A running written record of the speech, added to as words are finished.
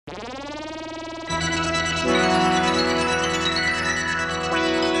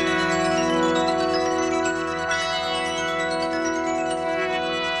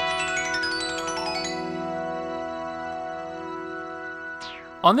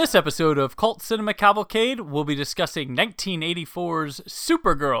On this episode of Cult Cinema Cavalcade, we'll be discussing 1984's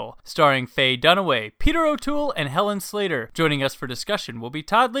Supergirl, starring Faye Dunaway, Peter O'Toole, and Helen Slater. Joining us for discussion will be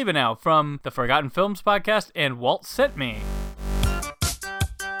Todd Liebenow from the Forgotten Films podcast and Walt Sent Me.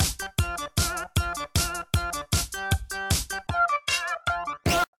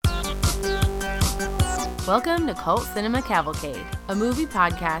 Welcome to Cult Cinema Cavalcade, a movie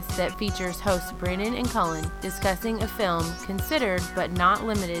podcast that features hosts Brandon and Cullen discussing a film considered but not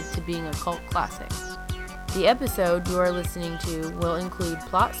limited to being a cult classic. The episode you are listening to will include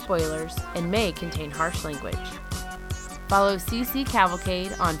plot spoilers and may contain harsh language. Follow CC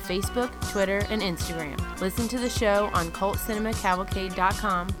Cavalcade on Facebook, Twitter, and Instagram. Listen to the show on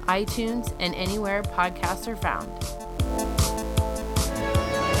cultcinemacavalcade.com, iTunes, and anywhere podcasts are found.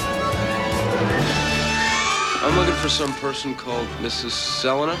 I'm looking for some person called Mrs.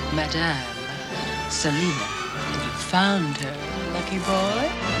 Selena. Madame Selena. You found her, lucky boy.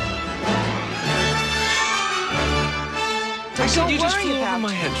 I said you just flew over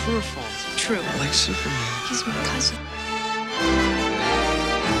my head. True or false? True. Like Superman. He's my cousin.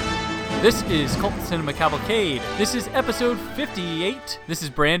 This is Cult Cinema Cavalcade. This is episode 58. This is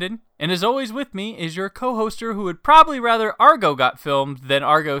Brandon, and as always with me is your co-hoster who would probably rather Argo got filmed than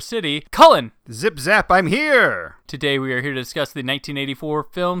Argo City, Cullen. Zip zap, I'm here! Today we are here to discuss the 1984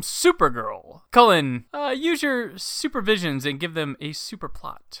 film Supergirl. Cullen, use your supervisions and give them a super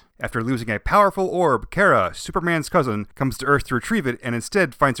plot. After losing a powerful orb, Kara, Superman's cousin, comes to Earth to retrieve it and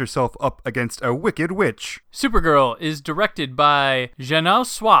instead finds herself up against a wicked witch. Supergirl is directed by Janelle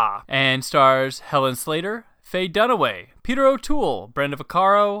Swa and stars Helen Slater, Faye Dunaway, Peter O'Toole, Brenda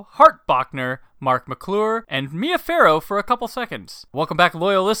Vaccaro, Hart Bachner, Mark McClure, and Mia Farrow for a couple seconds. Welcome back,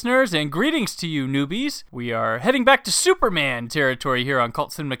 loyal listeners, and greetings to you, newbies. We are heading back to Superman territory here on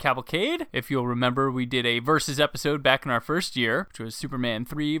Cult Cinema Cavalcade. If you'll remember, we did a Versus episode back in our first year, which was Superman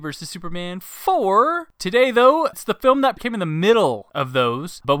 3 versus Superman 4. Today, though, it's the film that came in the middle of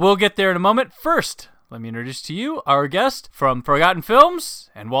those, but we'll get there in a moment. First, let me introduce to you our guest from Forgotten Films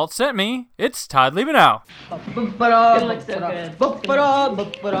and Walt Sent Me. It's Todd Liebenow. It looks so good.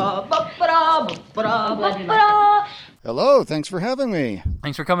 Hello, thanks for having me.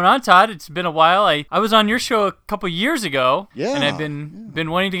 Thanks for coming on, Todd. It's been a while. I was on your show a couple years ago, and I've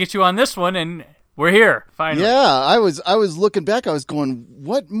been wanting to get you on this one, and we're here, finally. Yeah, I was looking back, I was going,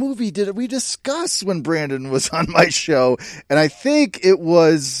 what movie did we discuss when Brandon was on my show? And I think it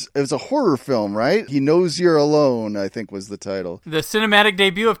was a horror film, right? He Knows You're Alone, I think was the title. The cinematic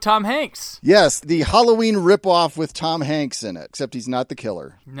debut of Tom Hanks. Yes, the Halloween ripoff with Tom Hanks in it, except he's not the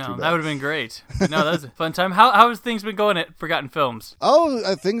killer. No, that would have been great. No, that was a fun time. How has things been going at Forgotten Films?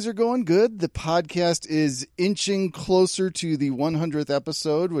 Oh, things are going good. The podcast is inching closer to the 100th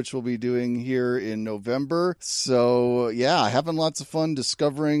episode, which we'll be doing here in November. So, yeah, having lots of fun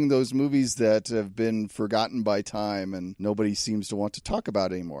discovering those movies that have been forgotten by time and nobody seems to want to talk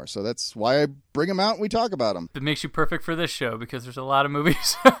about anymore. So that's why I bring them out and we talk about them. It makes you perfect for this show because there's a lot of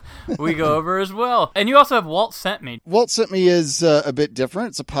movies we go over as well. And you also have Walt Sent Me. Walt Sent Me is a bit different.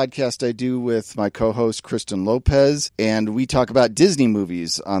 It's a podcast I do with my co-host Kristen Lopez, and we talk about Disney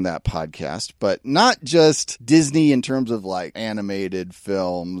movies on that podcast, but not just Disney in terms of like animated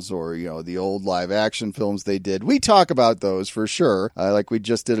films or, you know, the old live action films they did. We talk about those for sure. Like we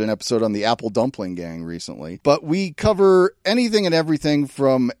just did an episode on the Apple Dumpling Gang recently, but we cover anything and everything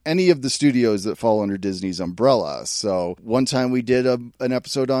from any of the studios that fall under Disney's umbrella. So one time we did an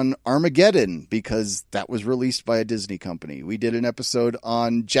episode on Armageddon because that was released by a Disney company. We did an episode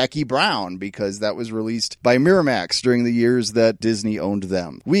on Jackie Brown because that was released by Miramax during the years that Disney owned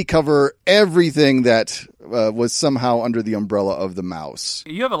them. We cover everything that was somehow under the umbrella of the mouse.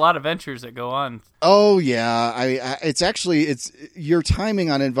 You have a lot of ventures that go on. Oh yeah, it's your timing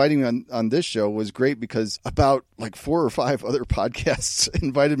on inviting me on this show was great because about like 4 or 5 other podcasts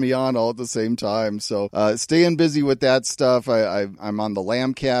invited me on all at the same time. So staying busy with that stuff. I'm on the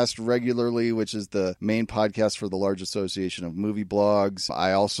Lambcast regularly, which is the main podcast for the large association of movie blogs.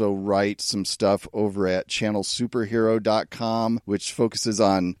 I also write some stuff over at channelsuperhero.com, which focuses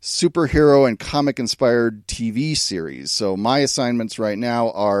on superhero and comic inspired TV series. So my assignments right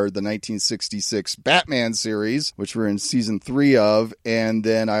now are the 1966 Batman series, which we're in season 3 of, and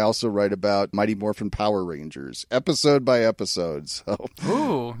then I also write about Mighty Morphin Power Rangers, episode by episode. So,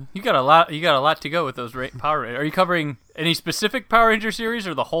 ooh, you got a lot to go with those Power Rangers. Are you covering any specific Power Ranger series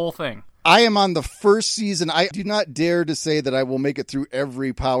or the whole thing? I am on the first season. I do not dare to say that I will make it through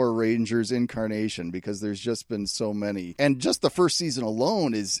every Power Rangers incarnation because there's just been so many. And just the first season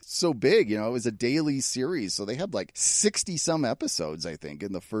alone is so big. You know, it was a daily series. So they had like 60 some episodes, I think,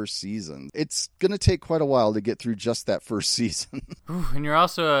 in the first season. It's going to take quite a while to get through just that first season. Ooh, and you're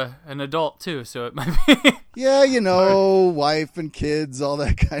also an adult too, so it might be... Yeah, you know, wife and kids, all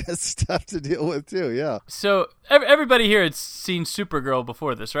that kind of stuff to deal with too, yeah. So everybody here had seen Supergirl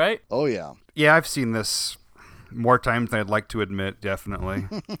before this, right? Oh, yeah. Yeah, I've seen this more times than I'd like to admit, definitely.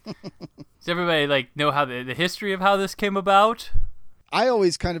 Does everybody know how the history of how this came about? I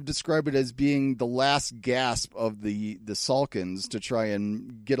always kind of describe it as being the last gasp of the Salkins to try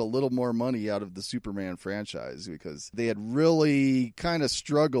and get a little more money out of the Superman franchise because they had really kind of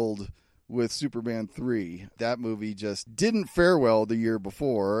struggled with Superman 3. That movie just didn't fare well the year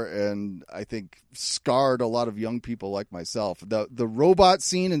before, and I think scarred a lot of young people like myself. The robot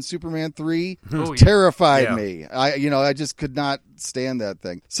scene in Superman 3 terrified me. I just could not stand that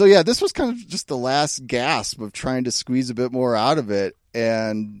thing. So yeah, this was kind of just the last gasp of trying to squeeze a bit more out of it.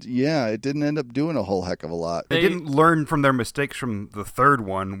 And yeah, it didn't end up doing a whole heck of a lot. They didn't learn from their mistakes from the third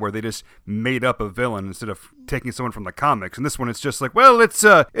one, where they just made up a villain instead of taking someone from the comics. And this one, it's just like, well, it's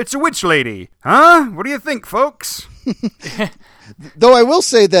a witch lady, huh? What do you think, folks? Though I will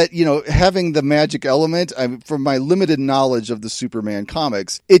say that, having the magic element, from my limited knowledge of the Superman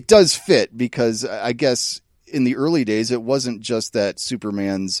comics, it does fit because I guess in the early days, it wasn't just that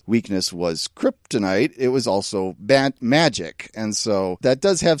Superman's weakness was kryptonite, it was also magic. And so that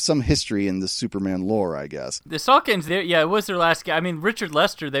does have some history in the Superman lore, I guess. The Salkins, it was their last guy. I mean, Richard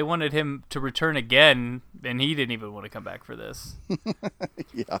Lester, they wanted him to return again, and he didn't even want to come back for this.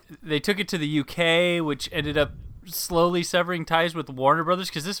 Yeah. They took it to the UK, which ended up slowly severing ties with Warner Brothers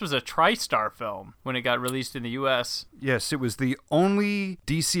because this was a TriStar film when it got released in the US. Yes, it was the only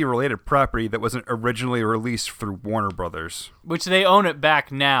DC-related property that wasn't originally released through Warner Brothers. Which they own it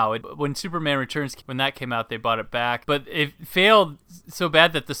back now. When Superman Returns, when that came out, they bought it back. But it failed so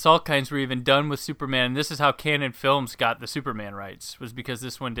bad that the Salkinds were even done with Superman. And this is how Canon Films got the Superman rights, was because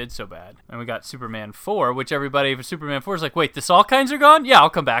this one did so bad. And we got Superman 4, which everybody for Superman 4 is like, wait, the Salkinds are gone? Yeah, I'll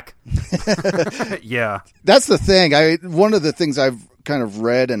come back. Yeah. That's the thing. One of the things I've kind of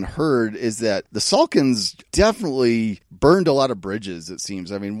read and heard is that the Salkins definitely burned a lot of bridges, it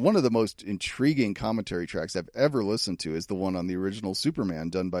seems. I mean, one of the most intriguing commentary tracks I've ever listened to is the one on the original Superman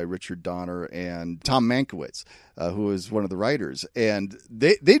done by Richard Donner and Tom Mankiewicz, who is one of the writers. And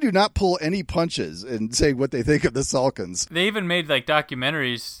they do not pull any punches in saying what they think of the Salkins. They even made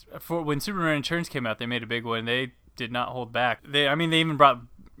documentaries for when Superman Returns came out. They made a big one. They did not hold back. They even brought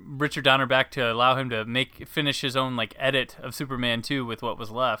Richard Donner back to allow him to finish his own edit of Superman 2 with what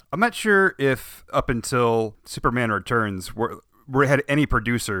was left. I'm not sure if up until Superman Returns we had any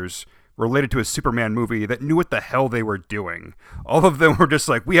producers related to a Superman movie that knew what the hell they were doing. All of them were just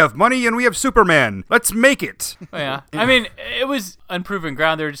like, we have money and we have Superman. Let's make it. Oh, yeah. I mean, it was unproven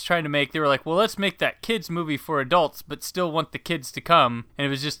ground. They were just trying to they were like, well, let's make that kids movie for adults, but still want the kids to come. And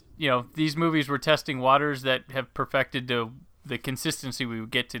it was just, these movies were testing waters that have perfected to the consistency we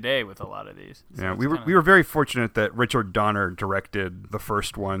would get today with a lot of these. So yeah, we were very fortunate that Richard Donner directed the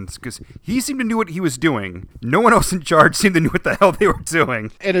first ones because he seemed to know what he was doing. No one else in charge seemed to know what the hell they were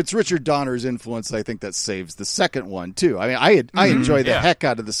doing. And it's Richard Donner's influence, I think, that saves the second one too. I mean, I enjoy the heck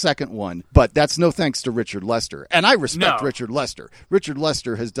out of the second one, but that's no thanks to Richard Lester. And I respect Richard Lester. Richard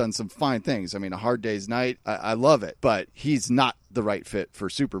Lester has done some fine things. I mean, A Hard Day's Night, I love it, but he's not the right fit for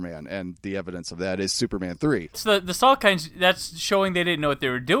Superman, and the evidence of that is Superman 3. So the Salkinds, that's showing they didn't know what they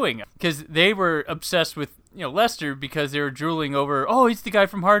were doing, because they were obsessed with Lester because they were drooling over, oh, he's the guy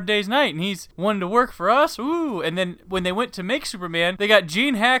from Hard Day's Night, and he's wanting to work for us, ooh. And then when they went to make Superman, they got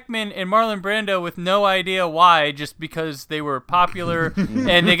Gene Hackman and Marlon Brando with no idea why, just because they were popular,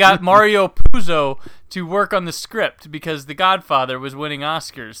 and they got Mario Puzo to work on the script because The Godfather was winning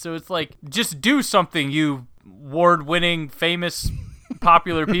Oscars. So it's like, just do something, you award-winning, famous,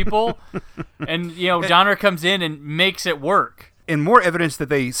 popular people. And, Donner comes in and makes it work. And more evidence that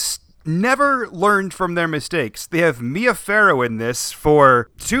they never learned from their mistakes. They have Mia Farrow in this for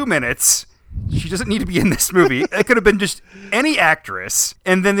 2 minutes. She doesn't need to be in this movie. It could have been just any actress.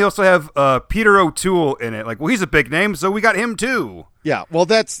 And then they also have Peter O'Toole in it. Like, well, he's a big name, so we got him too. Yeah, well,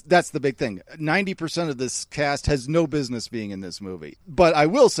 that's the big thing. 90% of this cast has no business being in this movie. But I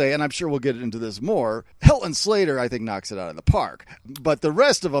will say, and I'm sure we'll get into this more, Helen Slater, I think, knocks it out of the park. But the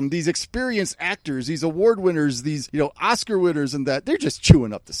rest of them, these experienced actors, these award winners, these Oscar winners, and that, they're just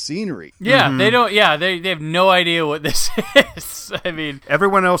chewing up the scenery. Yeah, they don't. Yeah, they have no idea what this is. I mean,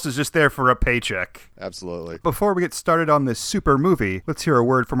 everyone else is just there for a paycheck. Absolutely. Before we get started on this super movie, let's hear a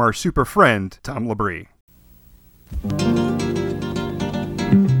word from our super friend, Tom Labrie.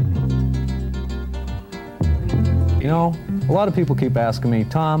 A lot of people keep asking me,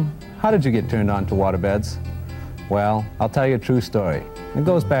 Tom, how did you get turned on to waterbeds? Well, I'll tell you a true story. It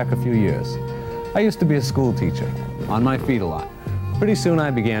goes back a few years. I used to be a school teacher, on my feet a lot. Pretty soon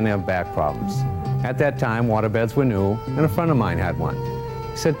I began to have back problems. At that time, waterbeds were new, and a friend of mine had one.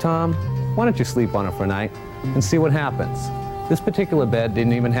 He said, Tom, why don't you sleep on it for a night and see what happens? This particular bed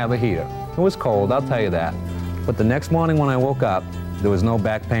didn't even have a heater. It was cold, I'll tell you that. But the next morning when I woke up, there was no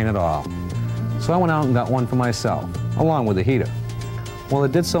back pain at all. So I went out and got one for myself, along with a heater. Well,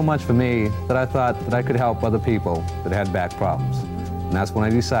 it did so much for me that I thought that I could help other people that had back problems. And that's when I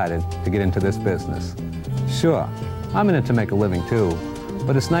decided to get into this business. Sure, I'm in it to make a living too,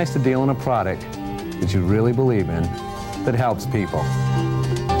 but it's nice to deal in a product that you really believe in, that helps people.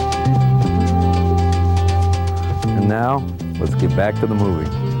 And now, let's get back to the movie.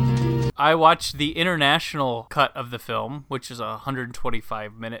 I watched the international cut of the film, which is a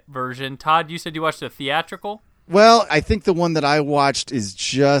 125-minute version. Todd, you said you watched the theatrical? Well, I think the one that I watched is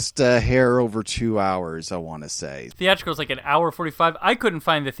just a hair over 2 hours, I want to say. Theatrical is like an hour 45. I couldn't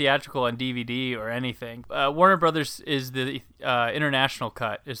find the theatrical on DVD or anything. Warner Brothers is the international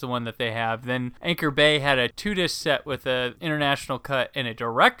cut, is the one that they have. Then Anchor Bay had a 2-disc set with an international cut and a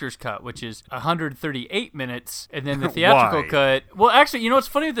director's cut, which is 138 minutes. And then the theatrical cut... Well, actually, what's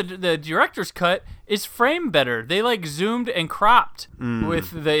funny? The director's cut is framed better. They zoomed and cropped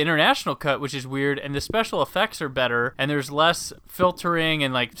with the international cut, which is weird, and the special effects are better, and there's less filtering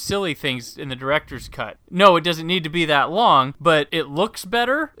and silly things in the director's cut. No, it doesn't need to be that long, but it looks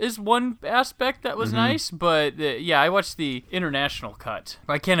better is one aspect that was nice. But I watched the international cut.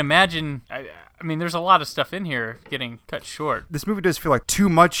 I can't imagine. I mean, there's a lot of stuff in here getting cut short. This movie does feel like too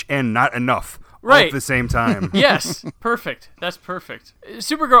much and not enough. Right. All at the same time. Yes, perfect. That's perfect.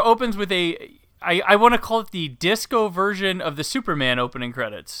 Supergirl opens with I want to call it the disco version of the Superman opening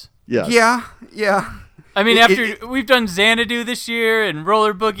credits. Yes. Yeah. I mean, we've done Xanadu this year and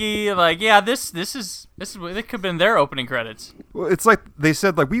Roller Boogie, this could have been their opening credits. Well, it's like they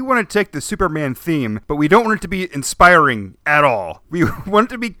said, we want to take the Superman theme, but we don't want it to be inspiring at all. We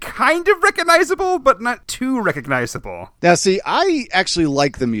want it to be kind of recognizable, but not too recognizable. Now, see, I actually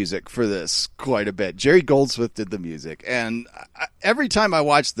like the music for this quite a bit. Jerry Goldsmith did the music, and every time I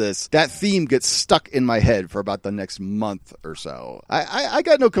watch this, that theme gets stuck in my head for about the next month or so. I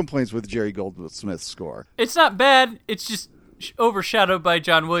got no complaints with Jerry Goldsmith's score. It's not bad. It's just overshadowed by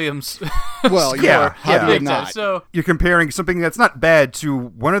John Williams. Well, yeah. How do you not? So you're comparing something that's not bad to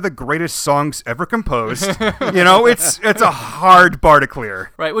one of the greatest songs ever composed. It's a hard bar to clear.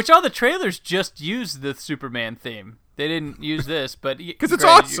 Right, which all the trailers just use the Superman theme. They didn't use this, but... Because it's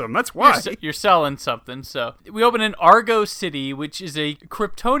awesome, that's why. You're selling something, so... We open in Argo City, which is a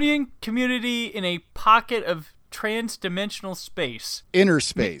Kryptonian community in a pocket of trans-dimensional space. Inner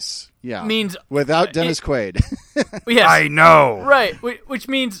space, yeah. Means... Without Dennis Quaid. Yes. I know. Right, which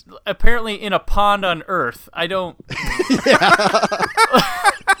means apparently in a pond on Earth. I don't...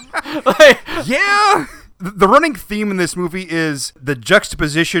 Yeah! The running theme in this movie is the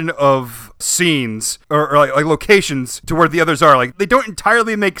juxtaposition of scenes or locations to where the others are. They don't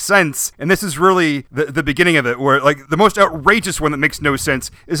entirely make sense. And this is really the beginning of it, where the most outrageous one that makes no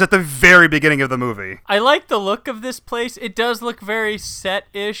sense is at the very beginning of the movie. I like the look of this place. It does look very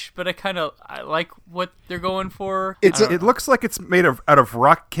set-ish, but I like what they're going for. It looks like it's made out of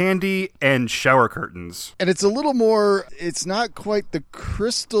rock candy and shower curtains. And it's a little more, it's not quite the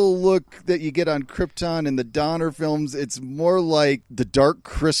crystal look that you get on Krypton in the Donner films. It's more like the Dark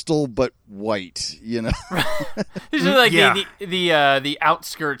Crystal, but white, These are like the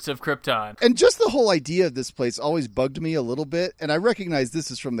outskirts of Krypton. And just the whole idea of this place always bugged me a little bit. And I recognize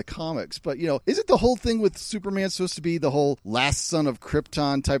this is from the comics, but isn't the whole thing with Superman supposed to be the whole last son of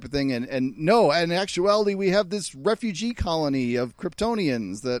Krypton type of thing? And no, in actuality, we have this refugee colony of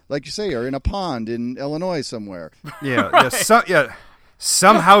Kryptonians that, like you say, are in a pond in Illinois somewhere. Yeah, right.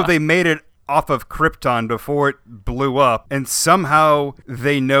 Somehow they made it off of Krypton before it blew up, and somehow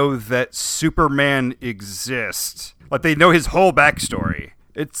they know that Superman exists. They know his whole backstory.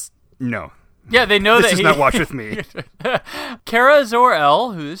 No. Yeah, they know this that does not watch with me. Kara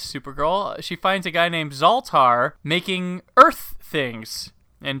Zor-El, who's Supergirl, she finds a guy named Zoltar making Earth things.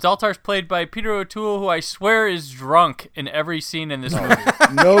 And Zoltar's played by Peter O'Toole, who I swear is drunk in every scene in this movie.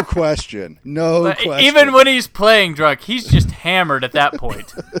 No question. No question. Even when he's playing drunk, he's just hammered at that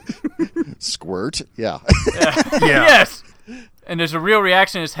point. Squirt? Yeah. Yeah. Yes. And there's a real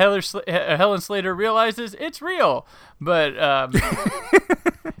reaction as Helen Slater realizes it's real. But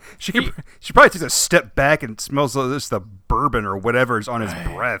she probably takes a step back and smells the bourbon or whatever is on his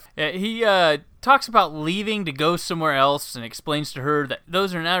breath. Yeah, he talks about leaving to go somewhere else and explains to her that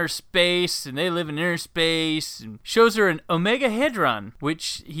those are in outer space and they live in inner space, and shows her an omegahedron,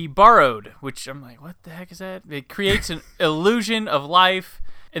 which he borrowed, which I'm like, what the heck is that? It creates an illusion of life.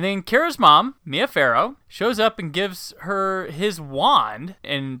 And then Kara's mom, Mia Farrow, shows up and gives her his wand,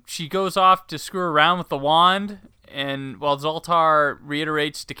 and she goes off to screw around with the wand. And while Zoltar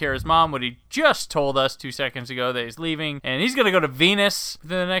reiterates to Kara's mom what he just told us 2 seconds ago, that he's leaving, and he's going to go to Venus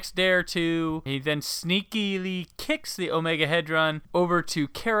within the next day or two, he then sneakily kicks the omegahedron over to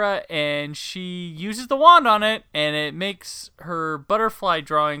Kara, and she uses the wand on it, and it makes her butterfly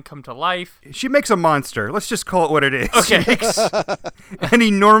drawing come to life. She makes a monster. Let's just call it what it is. Okay. She makes an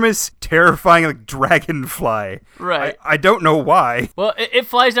enormous, terrifying dragonfly. Right. I don't know why. Well, it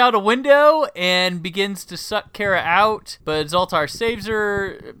flies out a window and begins to suck Kara out, but Zoltar saves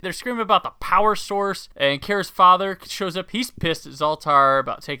her. They're screaming about the power source, and Kara's father shows up. He's pissed at Zoltar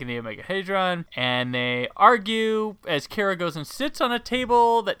about taking the omegahedron, and they argue as Kara goes and sits on a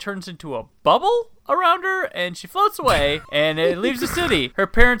table that turns into a bubble around her, and she floats away, and it leaves the city. Her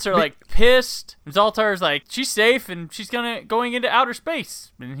parents are like pissed. Zoltar's like, she's safe and she's going into outer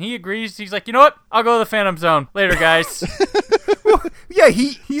space, and he agrees. He's like, you know what, I'll go to the Phantom Zone later, guys. Well, yeah,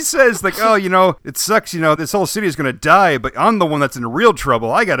 he says like, oh, it sucks, this whole city is gonna die, but I'm the one that's in real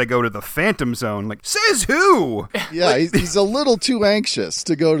trouble. I gotta go to the Phantom Zone. Like, says who? Yeah, he's a little too anxious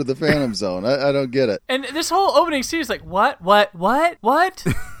to go to the Phantom Zone. I don't get it. And this whole opening scene is like, what?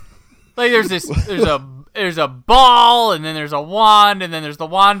 Like there's a ball, and then there's a wand, and then there's the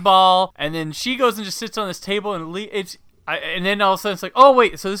wand ball, and then she goes and just sits on this table, and and then all of a sudden it's like, oh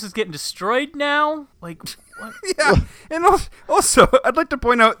wait, so this is getting destroyed now? Like, what? Yeah, and also I'd like to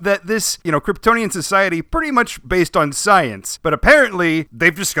point out that this, Kryptonian society pretty much based on science, but apparently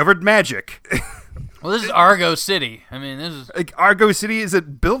they've discovered magic. Well, this is Argo City. I mean, this is like Argo City. Is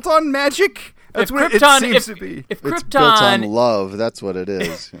it built on magic? That's what it seems to be. It's built on love. That's what it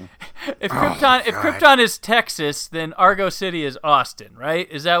is. If Krypton is Texas, then Argo City is Austin, right?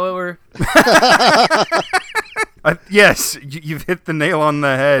 Is that what we're? Yes, you've hit the nail on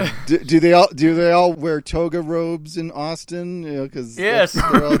the head. Do they all wear toga robes in Austin? Because yes,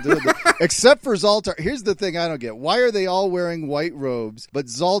 they're all doing that. Except for Zoltar. Here's the thing I don't get: why are they all wearing white robes, but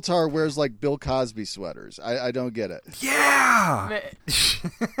Zoltar wears like Bill Cosby sweaters? I don't get it. Yeah.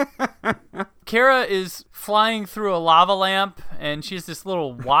 Kara is flying through a lava lamp, and she has this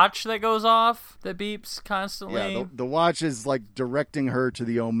little watch that goes off that beeps constantly. Yeah, the watch is like directing her to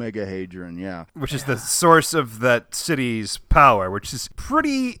the omegahedron. Yeah, which is the source of that city's power, which is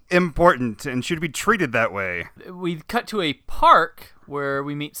pretty important and should be treated that way. We cut to a park where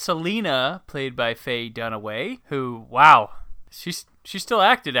we meet Selena, played by Faye Dunaway, who, wow, she still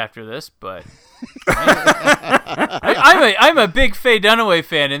acted after this, but I'm a big Faye Dunaway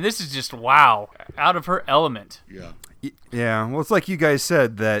fan, and this is just wow, out of her element. Yeah. Yeah, well, it's like you guys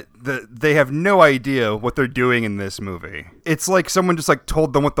said, that they have no idea what they're doing in this movie. It's like someone just like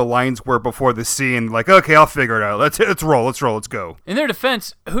told them what the lines were before the scene, like, okay, I'll figure it out. Let's roll, let's go. In their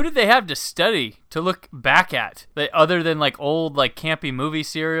defense, who did they have to study to look back at, other than like old like campy movie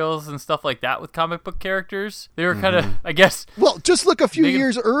serials and stuff like that with comic book characters? They were kind of, I guess. Well, just look a few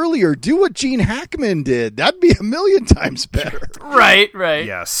years earlier. Do what Gene Hackman did. That'd be a million times better. Right.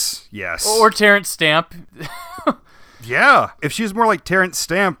 Yes. Or Terrence Stamp. Yeah, if she's more like Terrence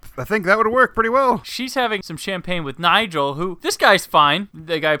Stamp, I think that would work pretty well. She's having some champagne with Nigel, who, this guy's fine.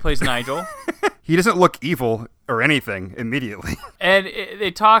 The guy who plays Nigel. He doesn't look evil or anything immediately. And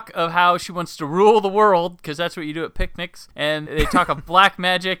they talk of how she wants to rule the world, because that's what you do at picnics. And they talk of black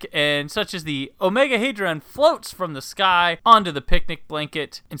magic, and such as the omegahedron floats from the sky onto the picnic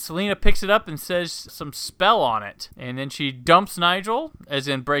blanket. And Selena picks it up and says some spell on it. And then she dumps Nigel, as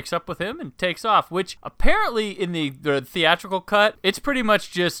in breaks up with him, and takes off, which apparently in the theatrical cut, it's pretty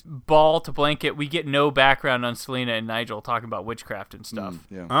much just ball to blanket. We get no background on Selena and Nigel talking about witchcraft and stuff.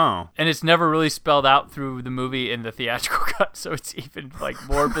 Yeah. Oh. And it's never really spelled out through the movie movie in the theatrical cut, so it's even like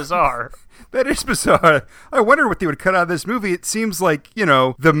more bizarre. That is bizarre. I wonder what they would cut out of this movie. It seems like,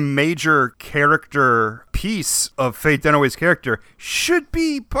 the major character piece of Faye Dunaway's character should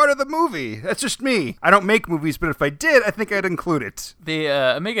be part of the movie. That's just me. I don't make movies, but if I did, I think I'd include it. The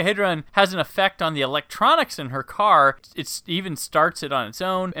Omegahedron has an effect on the electronics in her car. It even starts it on its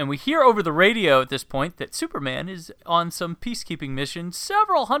own. And we hear over the radio at this point that Superman is on some peacekeeping mission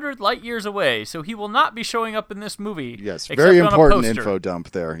several hundred light years away, so he will not be showing up in this movie. Yes, very on important info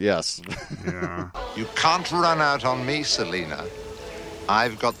dump there. Yes. Yeah. You can't run out on me, Selina.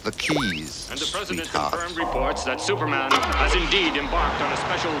 I've got the keys, And the President sweetheart. confirmed reports that Superman has indeed embarked on a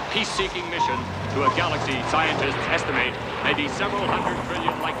special peace-seeking mission to a galaxy scientists estimate may be several hundred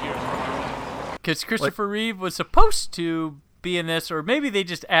trillion light years from. Because Christopher Reeve was supposed to be in this, or maybe they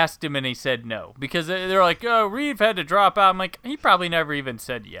just asked him and he said no. Because they're like, oh, Reeve had to drop out. I'm like, he probably never even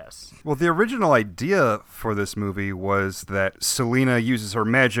said yes. Well, the original idea for this movie was that Selina uses her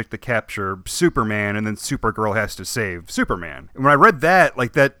magic to capture Superman, and then Supergirl has to save Superman. And when I read that,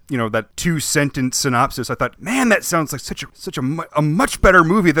 like that 2-sentence synopsis, I thought, man, that sounds like such a much better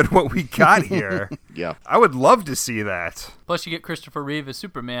movie than what we got here. Yeah. I would love to see that. Plus, you get Christopher Reeve as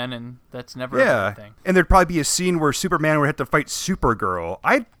Superman, and that's never a bad thing. And there'd probably be a scene where Superman would have to fight Supergirl.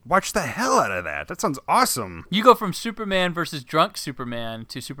 I'd watch the hell out of that. That sounds awesome. You go from Superman versus drunk Superman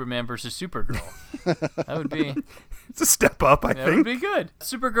to Superman versus Supergirl. That would be... It's a step up, I That think. would be good.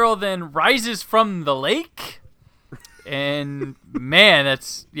 Supergirl then rises from the lake, and man,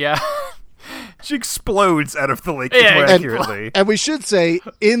 that's... Yeah. She explodes out of the lake Yeah, more and- accurately. And we should say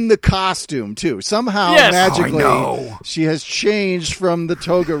in the costume too. Somehow Yes. magically Oh, I know. she has changed from the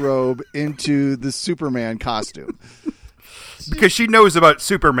toga robe into the Superman costume. Because she knows about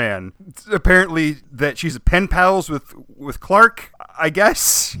Superman. Apparently that she's pen pals with Clark, I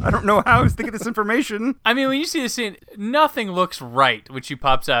guess. I don't know how I was thinking this information. I mean, when you see the scene, nothing looks right when she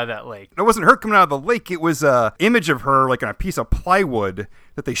pops out of that lake. It wasn't her coming out of the lake. It was a image of her like on a piece of plywood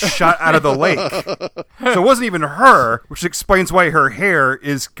that they shot out of the lake. So it wasn't even her, which explains why her hair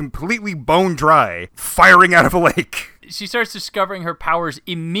is completely bone dry, firing out of a lake. She starts discovering her powers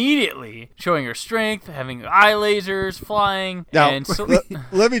immediately, showing her strength, having eye lasers, flying, Now, and so...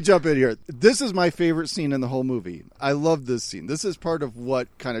 let me jump in here. This is my favorite scene in the whole movie. I love this scene. This is part of what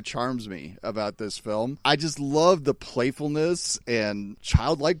kind of charms me about this film. I just love the playfulness and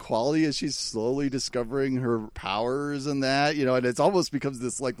childlike quality as she's slowly discovering her powers and that, and it's almost becomes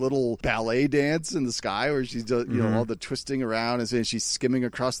this like little ballet dance in the sky where she's does, all the twisting around and she's skimming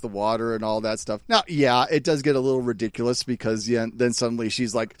across the water and all that stuff. Now, yeah, it does get a little ridiculous because then suddenly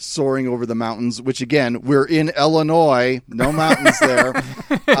she's like soaring over the mountains, which again, we're in Illinois, no mountains there.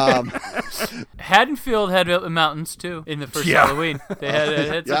 Haddonfield had mountains too in the first Halloween. They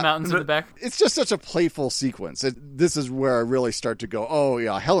had some mountains in the back. It's just such a playful sequence. This is where I really start to go, oh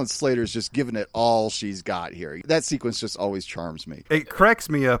yeah, Helen Slater's just giving it all she's got here. That sequence just always charms me. It cracks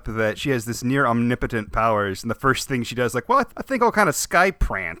me up that she has this near omnipotent powers, and the first thing she does, like, well, I think I'll kind of sky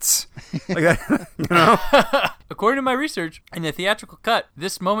prance. Like that, According to my research, in the theatrical cut,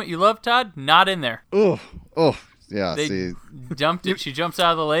 this moment you love, Todd, not in there. Oh, yeah. They See, dumped it. She jumps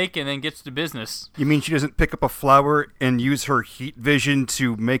out of the lake and then gets to business. You mean she doesn't pick up a flower and use her heat vision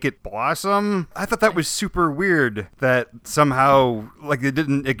to make it blossom? I thought that was super weird that somehow, like, they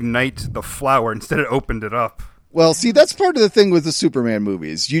didn't ignite the flower. Instead, it opened it up. well, see, that's part of the thing with the Superman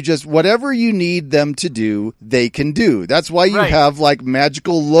movies. You just, whatever you need them to do, they can do. That's why you have like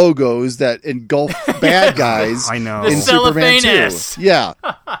magical logos that engulf bad guys. I know. In The Superman 2. cellophane-esque. Yeah.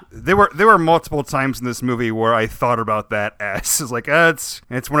 There were multiple times in this movie where I thought about that as it's like, it's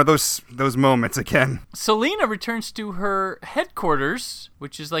one of those moments again. Selina returns to her headquarters,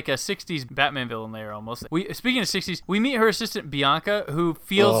 which is like a 60s Batman villain lair almost. Speaking of 60s, we meet her assistant Bianca, who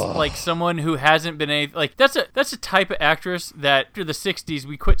feels like someone who hasn't been that's a type of actress that after the 60s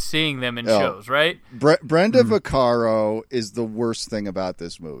we quit seeing them in shows, right? Brenda Vaccaro is the worst thing about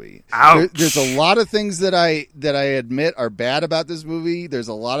this movie. Ouch. There's a lot of things that I admit are bad about this movie. There's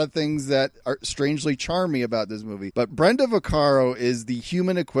a lot of things that are strangely charming about this movie. But Brenda Vaccaro is the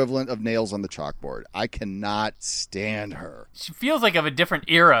human equivalent of nails on the chalkboard. I cannot stand her. She feels like of a different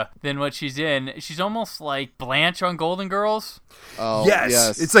era than what she's in. She's almost like Blanche on Golden Girls. Oh,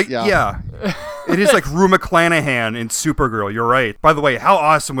 Yes. It's like, it is like Rue McClanahan in Supergirl. You're right. By the way, how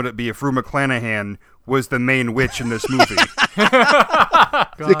awesome would it be if Rue McClanahan was the main witch in this movie? That's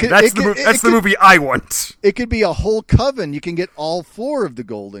the movie I want. It could be a whole coven. You can get all 4 of the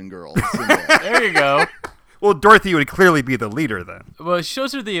Golden Girls in there. There you go. Well, Dorothy would clearly be the leader then. Well, it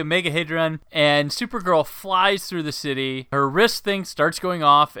shows her the Omegahedron, and Supergirl flies through the city. Her wrist thing starts going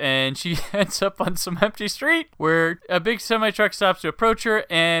off, and she ends up on some empty street where a big semi-truck stops to approach her,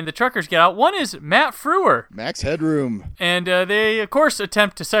 and the truckers get out. One is Matt Frewer. Max Headroom. And they, of course,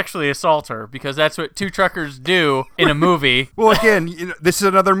 attempt to sexually assault her, because that's what two truckers do in a movie. Well, again, this is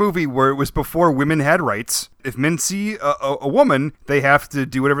another movie where it was before women had rights. If men see a woman, they have to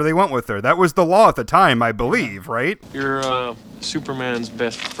do whatever they want with her. That was the law at the time, I believe, right? You're Superman's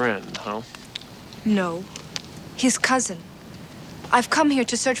best friend, huh? No. His cousin. I've come here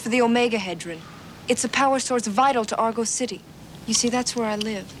to search for the Omegahedron. It's a power source vital to Argo City. You see, that's where I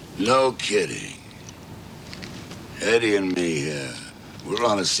live. No kidding. Eddie and me here, we're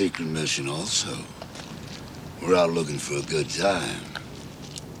on a secret mission also. We're out looking for a good time.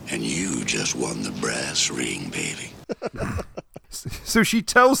 And you just won the brass ring, baby. So she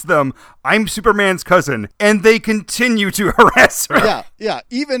tells them, I'm Superman's cousin, and they continue to harass her. Yeah.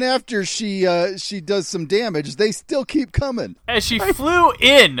 Even after she does some damage, they still keep coming. And she flew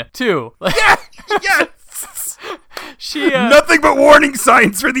in, too. Yes! She Nothing but warning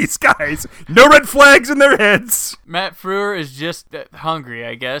signs for these guys. No red flags in their heads. Matt Frewer is just hungry,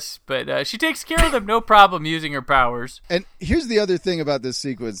 I guess, but she takes care of them, no problem using her powers. And here's the other thing about this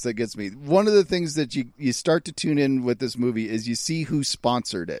sequence that gets me. One of the things that you start to tune in with this movie is you see who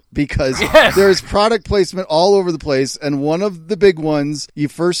sponsored it, because there's product placement all over the place, and one of the big ones you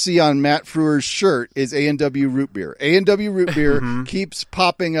first see on Matt Frewer's shirt is A&W Root Beer. A&W Root Beer keeps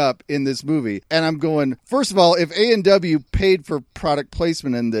popping up in this movie, and I'm going, first of all, if A&W paid for product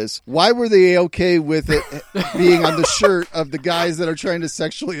placement in this, why were they okay with it being on the shirt of the guys that are trying to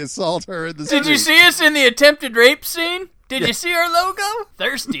sexually assault her in the street? Did you see us in the attempted rape scene? Did you see our logo?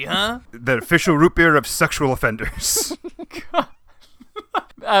 Thirsty, huh? The official root beer of sexual offenders.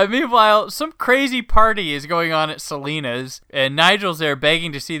 Meanwhile, some crazy party is going on at Selena's, and Nigel's there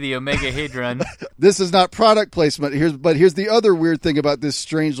begging to see the Omegahedron. This is not product placement. Here's the other weird thing about this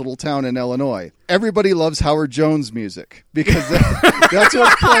strange little town in Illinois. Everybody loves Howard Jones music, because that's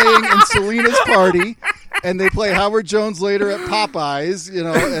what's playing in Selena's party, and they play Howard Jones later at Popeyes,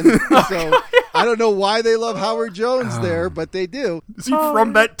 and so I don't know why they love Howard Jones there, but they do. Is he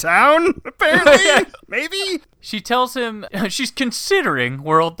from that town, apparently? Maybe? She tells him she's considering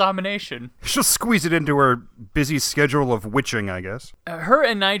world domination. She'll squeeze it into her busy schedule of witching, I guess. Her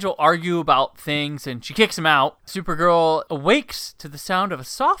and Nigel argue about things, and she kicks him out. Supergirl awakes to the sound of a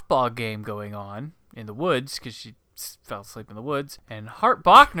softball game going on in the woods, because she fell asleep in the woods. And Hart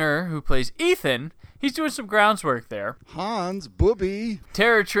Bachner, who plays Ethan, he's doing some grounds work there. Hans, Booby.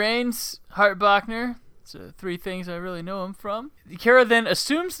 Terror trains Hart Bachner. Three things I really know him from. Kara then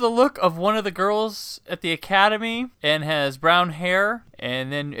assumes the look of one of the girls at the academy and has brown hair,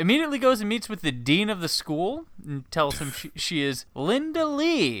 and then immediately goes and meets with the dean of the school and tells him she is Linda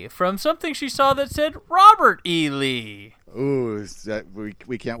Lee from something she saw that said Robert E. Lee. Ooh,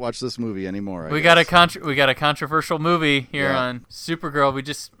 we can't watch this movie anymore. We got a controversial movie here on Supergirl. We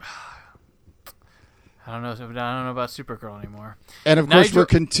just I don't know about Supergirl anymore. And of course, we're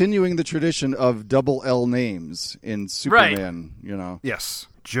continuing the tradition of double L names in Superman. Right. Yes,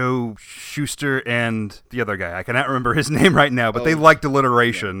 Joe Shuster and the other guy. I cannot remember his name right now, but they liked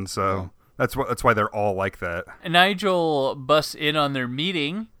alliteration, so that's why they're all like that. Nigel busts in on their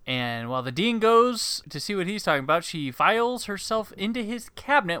meeting, and while the dean goes to see what he's talking about, she files herself into his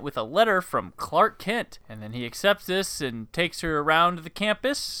cabinet with a letter from Clark Kent. And then he accepts this and takes her around the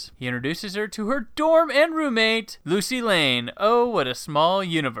campus. He introduces her to her dorm and roommate, Lucy Lane. Oh, what a small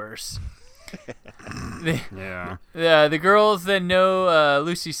universe. The girls then know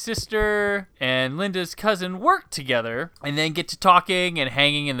Lucy's sister and Linda's cousin work together and then get to talking and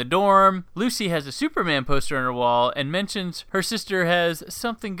hanging in the dorm. Lucy has a Superman poster on her wall and mentions her sister has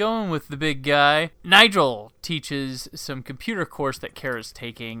something going with the big guy. Nigel teaches some computer course that Kara's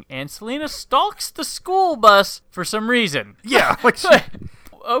taking, and Selena stalks the school bus for some reason. Yeah,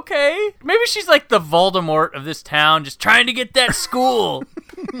 okay, maybe she's like the Voldemort of this town, just trying to get that school.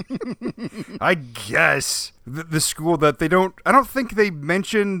 I guess the school that I don't think they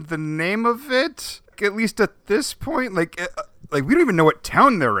mentioned the name of it, at least at this point. Like we don't even know what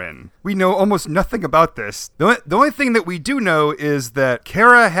town they're in. We know almost nothing about this. The only thing that we do know is that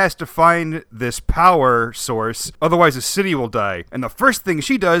Kara has to find this power source, otherwise the city will die. And the first thing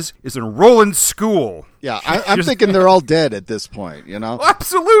she does is enroll in school. Yeah, I'm thinking they're all dead at this point,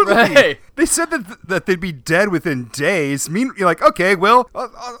 Absolutely. Right. They said that they'd be dead within days. You're like, okay, well,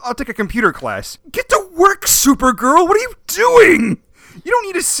 I'll take a computer class. Get to work, Supergirl. What are you doing? You don't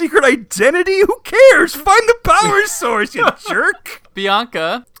need a secret identity. Who cares? Find the power source, you jerk.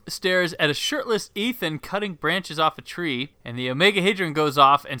 Bianca stares at a shirtless Ethan cutting branches off a tree, and the Omegahedron goes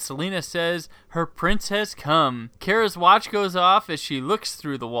off, and Selina says her prince has come. Kara's watch goes off as she looks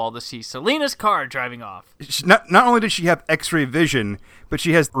through the wall to see Selina's car driving off. Not only does she have X-ray vision, but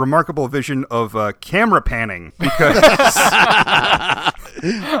she has remarkable vision of camera panning, because I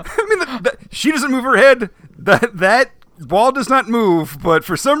mean, she doesn't move her head. That wall does not move, but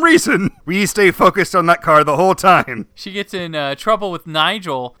for some reason, we stay focused on that car the whole time. She gets in trouble with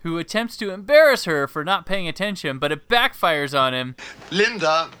Nigel, who attempts to embarrass her for not paying attention, but it backfires on him.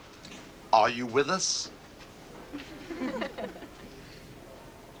 Linda, are you with us?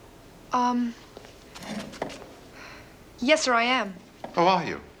 Yes, sir, I am. How are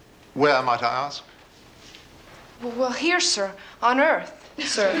you? Where, might I ask? Well, here, sir. On Earth,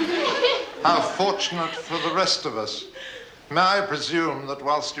 sir. How fortunate for the rest of us. May I presume that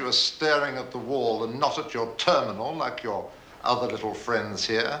whilst you are staring at the wall and not at your terminal like your other little friends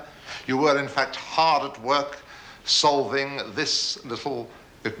here, you were in fact hard at work solving this little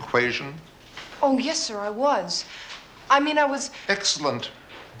equation? Oh, yes, sir, I was. I was... Excellent.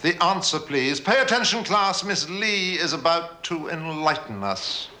 The answer, please. Pay attention, class. Miss Lee is about to enlighten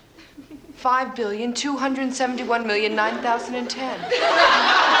us.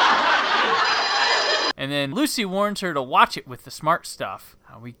 5,271,009,010. And then Lucy warns her to watch it with the smart stuff.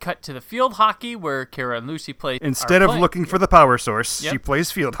 We cut to the field hockey where Kara and Lucy play. Instead of looking for the power source, she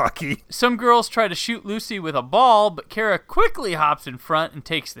plays field hockey. Some girls try to shoot Lucy with a ball, but Kara quickly hops in front and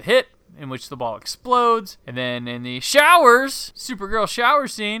takes the hit, in which the ball explodes. And then in the showers, Supergirl shower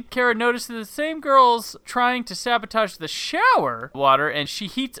scene, Kara notices the same girls trying to sabotage the shower water, and she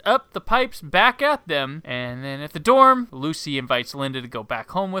heats up the pipes back at them. And then at the dorm, Lucy invites Linda to go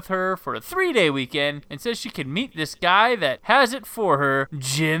back home with her for a 3-day weekend and says she can meet this guy that has it for her,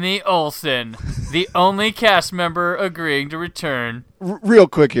 Jimmy Olsen, the only cast member agreeing to return. Real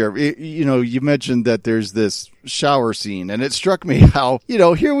quick here, you mentioned that there's this shower scene, and it struck me how,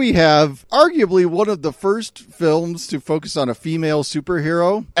 here we have arguably one of the first films to focus on a female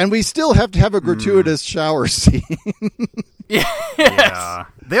superhero, and we still have to have a gratuitous shower scene. Yes. Yeah.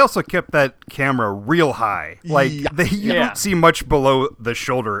 They also kept that camera real high. Like, you don't see much below the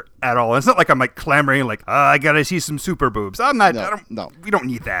shoulder at all. It's not like I'm like clamoring like, I gotta see some super boobs. I'm not. No. We don't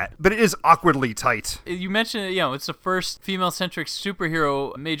need that. But it is awkwardly tight. You mentioned, it's the first female-centric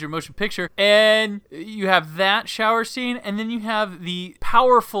superhero major motion picture, and you have that shower scene, and then you have the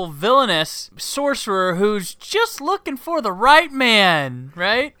powerful villainous sorcerer who's just looking for the right man,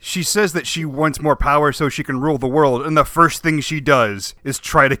 right? She says that she wants more power so she can rule the world, and the first thing she does is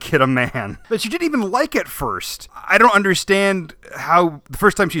try to kid a man that she didn't even like at first. I don't understand how the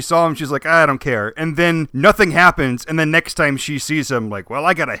first time she saw him, she's like, I don't care. And then nothing happens, and then next time she sees him, like, well,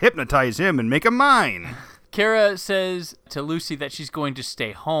 I gotta hypnotize him and make him mine. Kara says to Lucy that she's going to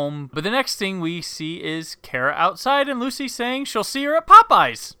stay home, but the next thing we see is Kara outside and Lucy saying she'll see her at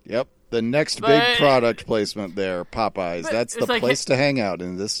Popeyes. Yep. The next big product placement there, Popeyes. That's the place to hang out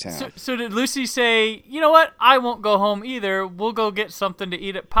in this town. So did Lucy say, you know what? I won't go home either. We'll go get something to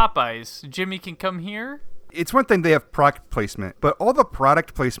eat at Popeyes. Jimmy can come here? It's one thing they have product placement, but all the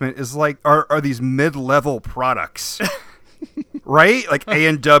product placement is like, are these mid-level products. Right? Like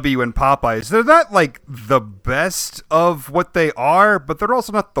A&W and Popeyes. They're not like the best of what they are, but they're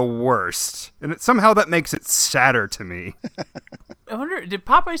also not the worst. And somehow that makes it sadder to me. I wonder, did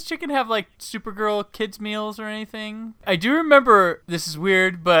Popeye's Chicken have like Supergirl kids meals or anything? I do remember, this is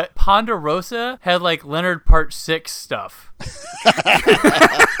weird, but Ponderosa had like Leonard Part 6 stuff.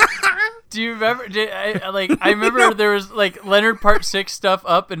 Do you remember? I remember there was like Leonard Part 6 stuff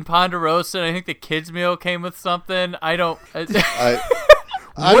up in Ponderosa, and I think the kids meal came with something.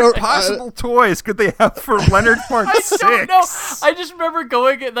 What possible toys could they have for Leonard Part 6? I don't know. I just remember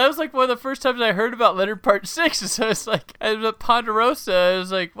going. That was like one of the first times I heard about Leonard Part 6. So it's like I was at Ponderosa. I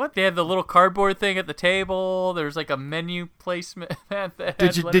was like, what? They had the little cardboard thing at the table. There was like a menu placement.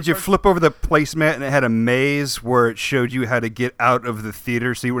 Did you flip over the placemat and it had a maze where it showed you how to get out of the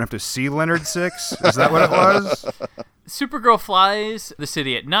theater so you wouldn't have to see Leonard 6? Is that what it was? Supergirl flies the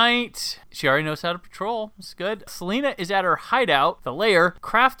city at night. She already knows how to patrol. It's good. Selina is at her hideout, the lair,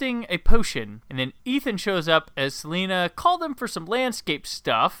 crafting a potion. And then Ethan shows up as Selina called him for some landscape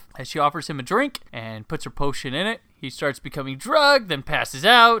stuff, as she offers him a drink and puts her potion in it. He starts becoming drugged, then passes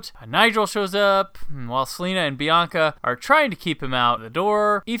out. Nigel shows up, and while Selina and Bianca are trying to keep him out the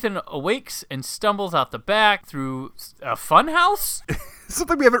door, Ethan awakes and stumbles out the back through a funhouse.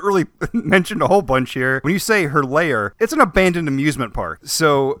 Something we haven't really mentioned a whole bunch here. When you say her lair, it's an abandoned amusement park.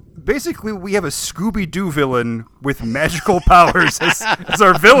 So basically we have a Scooby-Doo villain with magical powers as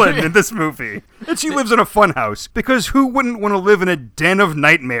our villain in this movie. And she lives in a funhouse, because who wouldn't want to live in a den of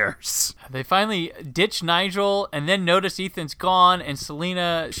nightmares? They finally ditch Nigel and then notice Ethan's gone, and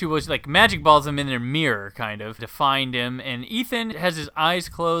Selena, she was like magic balls him in their mirror, kind of, to find him. And Ethan has his eyes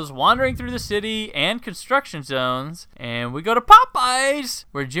closed, wandering through the city and construction zones. And we go to Popeyes,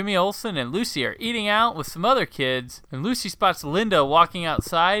 where Jimmy Olsen and Lucy are eating out with some other kids. And Lucy spots Linda walking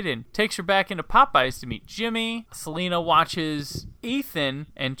outside and takes her back into Popeyes to meet Jimmy. Selena watches Ethan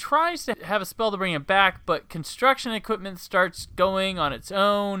and tries to have a spell to bring him back, but construction equipment starts going on its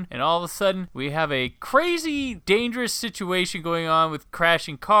own, and all of a sudden we have a crazy dangerous situation going on with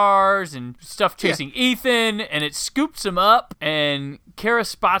crashing cars and stuff chasing Ethan, and it scoops him up, and Kara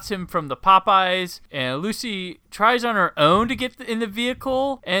spots him from the Popeyes, and Lucy tries on her own to get in the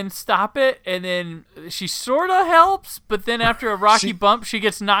vehicle and stop it, and then she sort of helps, but then after a rocky bump she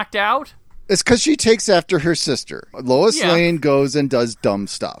gets knocked out. It's because she takes after her sister. Lois Lane goes and does dumb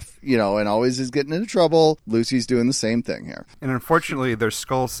stuff, and always is getting into trouble. Lucy's doing the same thing here. And unfortunately, their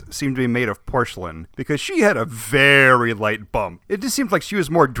skulls seem to be made of porcelain, because she had a very light bump. It just seemed like she was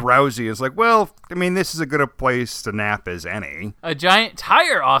more drowsy. It's like, well, I mean, this is as good a place to nap as any. A giant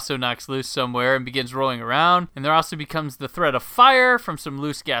tire also knocks loose somewhere and begins rolling around, and there also becomes the threat of fire from some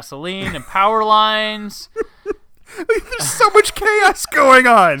loose gasoline and power lines. There's so much chaos going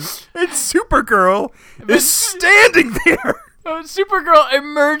on. And Supergirl is standing there. Supergirl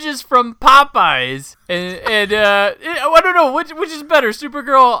emerges from Popeyes, and I don't know, which is better,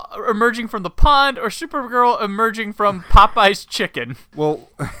 Supergirl emerging from the pond or Supergirl emerging from Popeyes chicken? Well,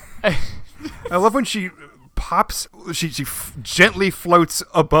 I love when she pops, she gently floats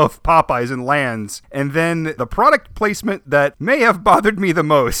above Popeyes and lands, and then the product placement that may have bothered me the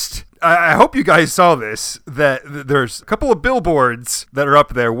most. I hope you guys saw this, that there's a couple of billboards that are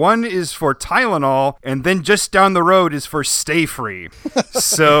up there. One is for Tylenol, and then just down the road is for Stay Free.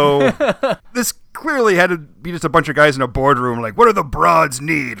 So this clearly had to be just a bunch of guys in a boardroom like, what do the broads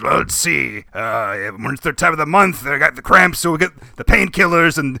need? Let's see. When it's their time of the month, they got the cramps, so we get the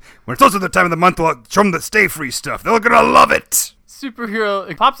painkillers, and when it's also the time of the month, we'll show them the Stay Free stuff. They're gonna love it.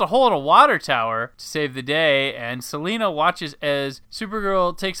 Supergirl pops a hole in a water tower to save the day, and Selena watches as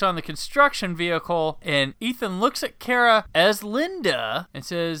Supergirl takes on the construction vehicle, and Ethan looks at Kara as Linda and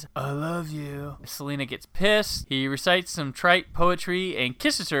says, I love you. Selena gets pissed. He recites some trite poetry and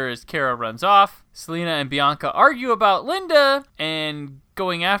kisses her as Kara runs off. Selena and Bianca argue about Linda and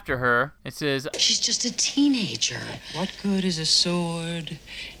going after her. It says, she's just a teenager. What good is a sword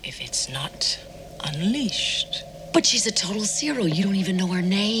if it's not unleashed? But she's a total zero. You don't even know her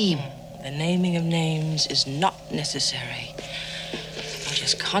name. The naming of names is not necessary. I'll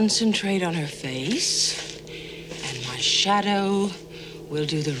just concentrate on her face, and my shadow will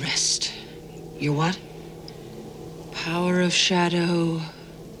do the rest. Your what? Power of shadow.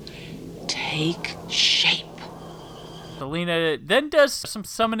 Take shape. Selena then does some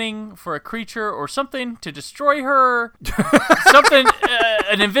summoning for a creature or something to destroy her.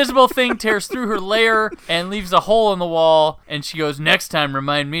 An invisible thing tears through her lair and leaves a hole in the wall. And she goes, next time,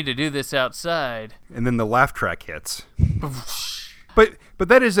 remind me to do this outside. And then the laugh track hits. But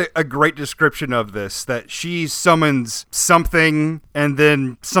that is a great description of this, that she summons something and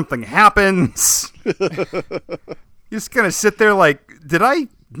then something happens. You just kind of sit there like, did I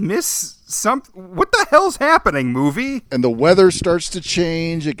miss something? What the hell's happening, movie? And the weather starts to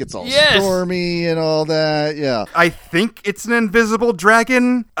change. It gets all stormy and all that. Yeah. I think it's an invisible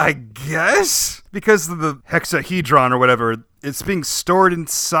dragon, I guess, because of the hexahedron or whatever. It's being stored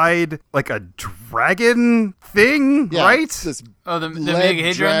inside like a dragon thing, right? It's this the lead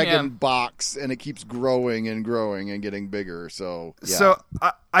Megahedron, dragon box, and it keeps growing and growing and getting bigger. So, yeah. So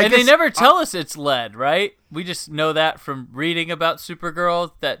I and guess they never tell us it's lead, right? We just know that from reading about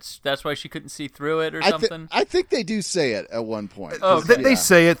Supergirl. That's why she couldn't see through it or something. I think they do say it at one point. Oh, they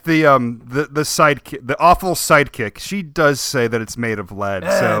say it. The sidekick, the awful sidekick, she does say that it's made of lead.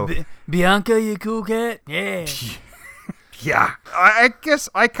 So Bianca, you cool cat? Yeah. Yeah, I guess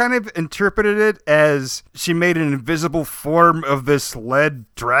I kind of interpreted it as she made an invisible form of this lead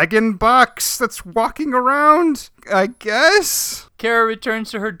dragon box that's walking around, I guess. Kara returns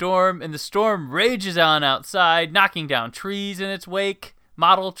to her dorm, and the storm rages on outside, knocking down trees in its wake.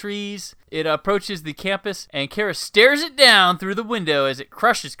 Model trees. It approaches the campus, and Kara stares it down through the window as it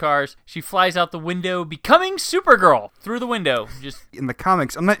crushes cars. She flies out the window, becoming Supergirl through the window. Just in the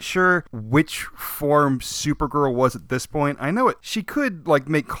comics, I'm not sure which form Supergirl was at this point. I know she could like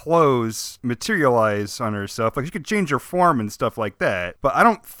make clothes materialize on herself, like she could change her form and stuff like that. But I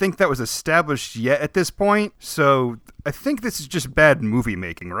don't think that was established yet at this point. So I think this is just bad movie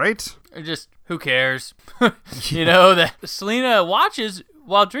making, right? Just who cares? You know, that Selena watches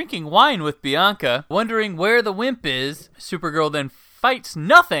while drinking wine with Bianca, wondering where the wimp is. Supergirl then fights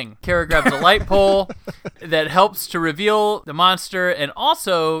nothing. Kara grabs a light pole that helps to reveal the monster and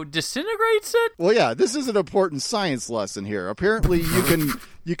also disintegrates it. Well, yeah, this is an important science lesson here. Apparently,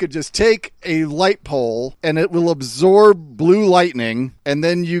 you could just take a light pole and it will absorb blue lightning, and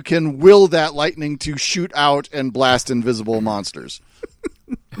then you can will that lightning to shoot out and blast invisible monsters.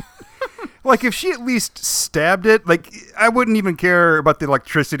 Like, if she at least stabbed it, like, I wouldn't even care about the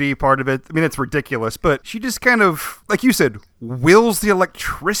electricity part of it. I mean, it's ridiculous, but she just kind of, like you said, wills the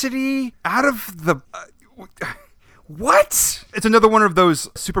electricity out of the... What? It's another one of those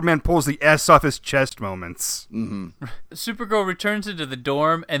Superman pulls the ass off his chest moments. Mm-hmm. Supergirl returns into the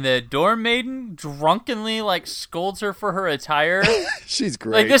dorm, and the dorm maiden drunkenly, like, scolds her for her attire. She's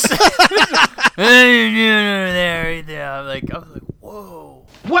great. Like, this... What are you doing over there? Like, I was like, whoa.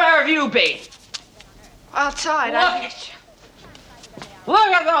 Where have you been? Outside. Look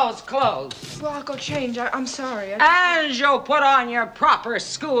at those clothes. Well, I'll go change. I'm sorry. And you'll put on your proper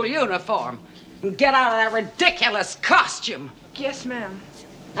school uniform. And get out of that ridiculous costume. Yes, ma'am.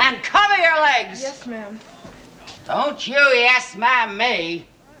 And cover your legs. Yes, ma'am. Don't you yes, ma'am, me.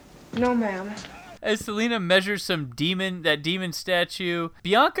 No, ma'am. As Selena measures that demon statue,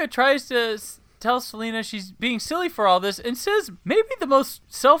 Bianca tries to tell Selena she's being silly for all this and says maybe the most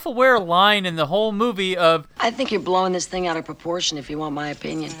self-aware line in the whole movie of, I think you're blowing this thing out of proportion, if you want my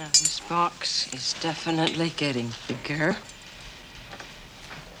opinion. Yeah, this box is definitely getting bigger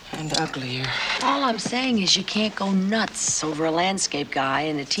and uglier. All I'm saying is you can't go nuts over a landscape guy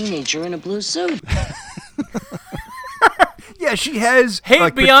and a teenager in a blue suit. Yeah, she has...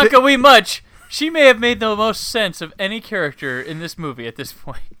 Hate Bianca we much. She may have made the most sense of any character in this movie at this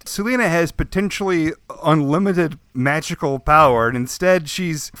point. Selena has potentially unlimited magical power, and instead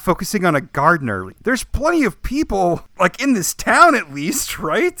she's focusing on a gardener. There's plenty of people, like, in this town at least,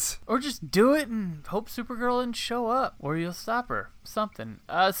 right? Or just do it and hope Supergirl didn't show up, or you'll stop her. Something.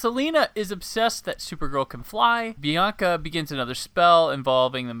 Selena is obsessed that Supergirl can fly. Bianca begins another spell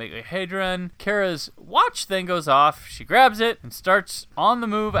involving the Megahedron. Kara's watch then goes off. She grabs it and starts on the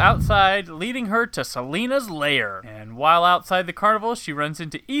move outside, leading her to Selena's lair. And while outside the carnival, she runs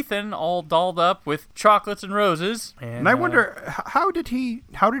into Ethan, all dolled up with chocolates and roses. And I wonder, how did he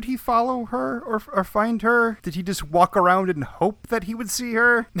follow her or find her? Did he just walk around and hope that he would see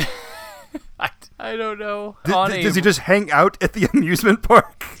her? I don't know. Does he just hang out at the amusement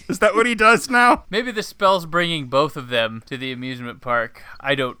park? Is that what he does now? Maybe the spell's bringing both of them to the amusement park.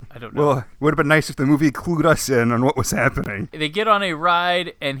 I don't know. Well, it would have been nice if the movie clued us in on what was happening. They get on a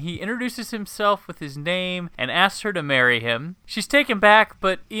ride, and he introduces himself with his name and asks her to marry him. She's taken back,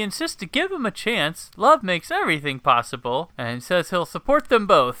 but he insists to give him a chance. Love makes everything possible, and says he'll support them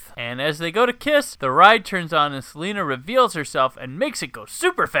both. And as they go to kiss, the ride turns on, and Selena reveals herself and makes it go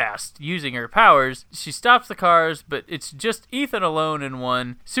super fast, using her powers. She stops the cars, but it's just Ethan alone in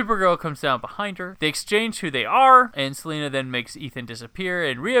one. Supergirl comes down behind her. They exchange who they are, and Selena then makes Ethan disappear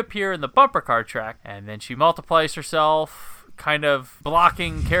and reappear in the bumper car track. And then she multiplies herself, kind of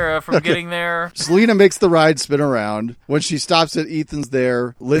blocking Kara from getting there. Selena makes the ride spin around. When she stops it, Ethan's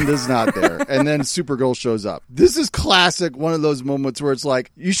there. Linda's not there. And then Supergirl shows up. This is classic, one of those moments where it's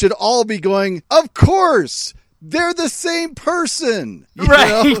like, you should all be going, of course! They're the same person.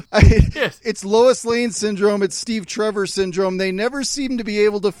 Right. Yes. It's Lois Lane syndrome. It's Steve Trevor syndrome. They never seem to be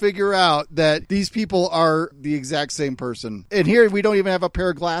able to figure out that these people are the exact same person. And here we don't even have a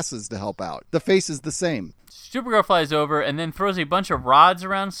pair of glasses to help out. The face is the same. Supergirl flies over and then throws a bunch of rods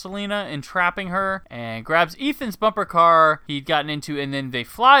around Selena, entrapping her, and grabs Ethan's bumper car he'd gotten into, and then they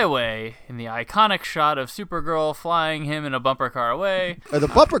fly away in the iconic shot of Supergirl flying him in a bumper car away. The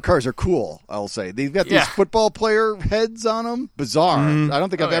bumper cars are cool, I'll say. They've got these football player heads on them. Bizarre. I don't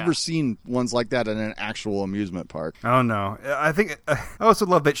think I've ever seen ones like that in an actual amusement park. Oh, no. I also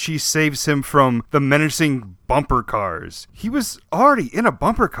love that she saves him from the menacing bumper cars. He was already in a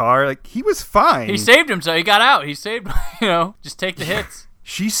bumper car. Like, he was fine. He saved him, so he got out. He saved, just take the hits.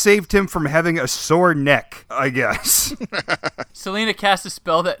 She saved him from having a sore neck, I guess. Selena casts a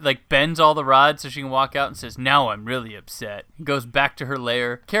spell that, bends all the rods so she can walk out and says, now I'm really upset. He goes back to her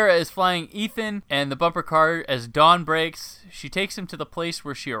lair. Kara is flying Ethan and the bumper car as dawn breaks. She takes him to the place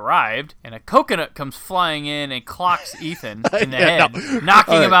where she arrived, and a coconut comes flying in and clocks Ethan in the head,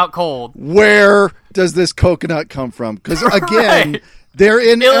 knocking him out cold. Where does this coconut come from? Because, again, they're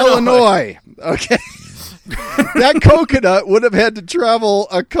in Illinois. Okay. That coconut would have had to travel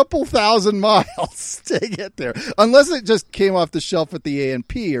a couple thousand miles to get there. Unless it just came off the shelf at the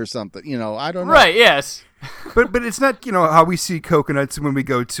A&P or something. I don't know. Right, yes. But it's not, how we see coconuts when we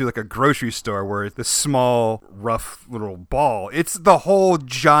go to like a grocery store where it's the small, rough little ball. It's the whole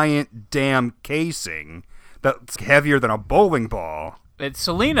giant damn casing that's heavier than a bowling ball.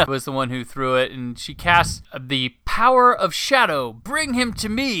 Selena was the one who threw it, and she casts the power of shadow, bring him to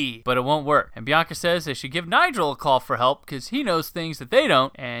me, but it won't work. And Bianca says they should give Nigel a call for help because he knows things that they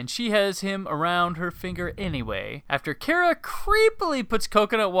don't, and she has him around her finger anyway. After Kara creepily puts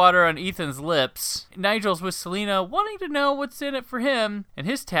coconut water on Ethan's lips, Nigel's with Selena wanting to know what's in it for him, and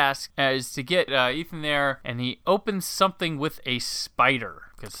his task is to get Ethan there, and he opens something with a spider.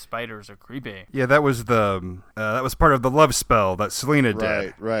 Because spiders are creepy. Yeah, that was that was part of the love spell that Selena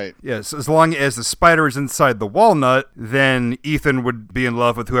did. Right. Yes, as long as the spider is inside the walnut, then Ethan would be in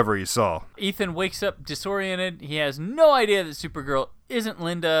love with whoever he saw. Ethan wakes up disoriented. He has no idea that Supergirl isn't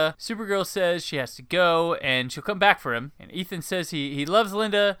Linda. Supergirl says she has to go and she'll come back for him. And Ethan says he loves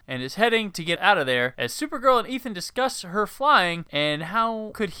Linda and is heading to get out of there as Supergirl and Ethan discuss her flying and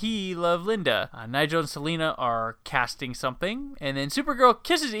how could he love Linda. Nigel and Selena are casting something, and then Supergirl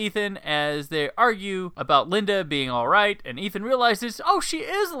kisses Ethan as they argue about Linda being alright, and Ethan realizes, oh, she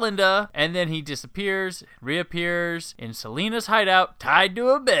is Linda, and then he disappears and reappears in Selena's hideout tied to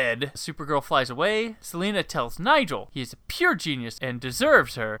a bed. Supergirl flies away. Selena tells Nigel he is a pure genius and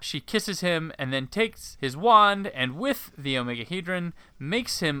deserves her. She kisses him and then takes his wand and with the Omegahedron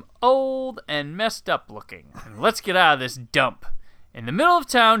makes him old and messed up looking. And let's get out of this dump. In the middle of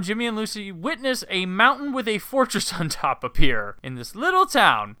town, Jimmy and Lucy witness a mountain with a fortress on top appear. In this little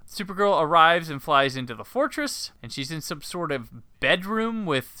town, Supergirl arrives and flies into the fortress, and she's in some sort of bedroom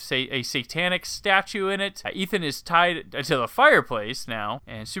with, say, a satanic statue in it. Ethan is tied to the fireplace now,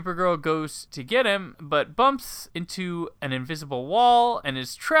 and Supergirl goes to get him, but bumps into an invisible wall and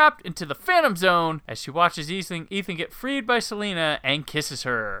is trapped into the Phantom Zone as she watches Ethan get freed by Selena and kisses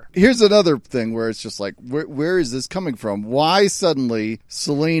her. Here's another thing where it's just like, where is this coming from? Why suddenly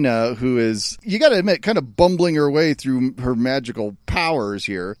Selena, who is, you gotta admit, kind of bumbling her way through her magical powers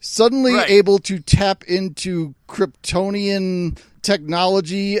here, suddenly able to tap into Kryptonian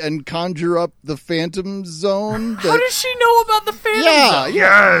technology and conjure up the Phantom Zone? How does she know about the Phantom Zone?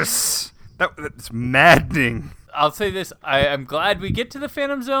 Yes! That's maddening. I'll say this, I'm glad we get to the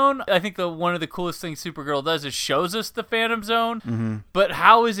Phantom Zone. I think one of the coolest things Supergirl does is shows us the Phantom Zone, but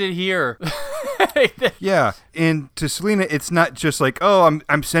how is it here? Yeah, and to Selena, it's not just like, oh,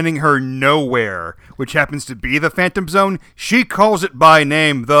 I'm sending her nowhere, which happens to be the Phantom Zone. She calls it by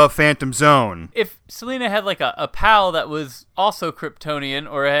name, the Phantom Zone. If Selena had like a pal that was also Kryptonian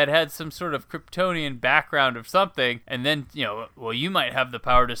or had some sort of Kryptonian background or something, and then, you might have the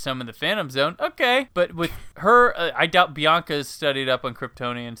power to summon the Phantom Zone, okay. But with her, I doubt Bianca's studied up on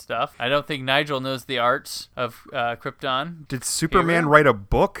Kryptonian stuff. I don't think Nigel knows the arts of Krypton. Did Superman write a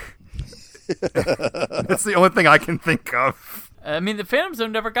book? That's the only thing I can think of. I mean, the Phantom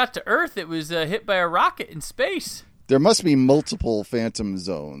Zone never got to Earth. It was hit by a rocket in space. There must be multiple Phantom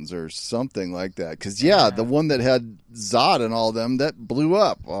Zones or something like that. Because, the one that had Zod and all them, that blew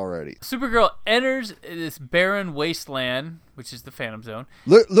up already. Supergirl enters this barren wasteland, which is the Phantom Zone.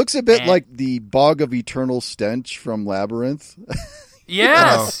 Looks a bit like the Bog of Eternal Stench from Labyrinth.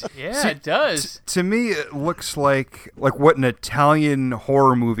 Yes, yeah, it does. To me, it looks like what an Italian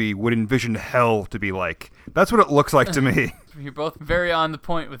horror movie would envision hell to be like. That's what it looks like to me. You're both very on the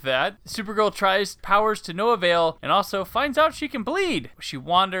point with that. Supergirl tries powers to no avail and also finds out she can bleed. She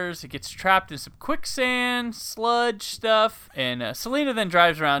wanders, gets trapped in some quicksand, sludge stuff, and Selena then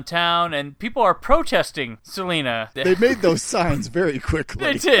drives around town, and people are protesting Selena. They made those signs very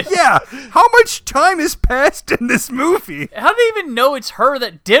quickly. They did. Yeah, how much time has passed in this movie? How do they even know it's her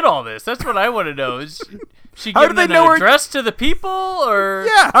that did all this? That's what I want to know. Is she giving an address to the people, or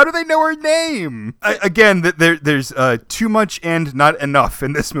how do they know her name? Again, there's too much and not enough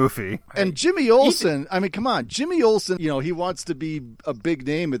in this movie. And Jimmy Olsen, I mean, come on, Jimmy Olsen. He wants to be a big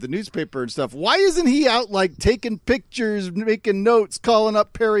name at the newspaper and stuff. Why isn't he out taking pictures, making notes, calling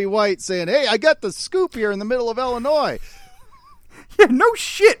up Perry White, saying, "Hey, I got the scoop here in the middle of Illinois." Yeah, no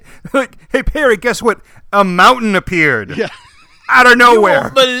shit. Like, hey Perry, guess what? A mountain appeared. Yeah. Out of nowhere. You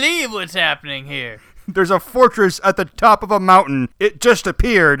won't believe what's happening here. There's a fortress at the top of a mountain. It just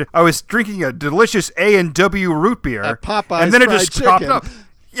appeared. I was drinking a delicious A&W root beer. At Popeye's and then it fried just chicken. popped up.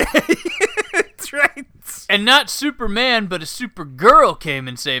 Yeah, that's right. And not Superman, but a Supergirl came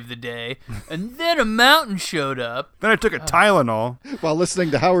and saved the day. And then a mountain showed up. Then I took a Tylenol. While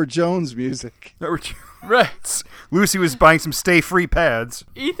listening to Howard Jones music. Right. Lucy was buying some stay-free pads.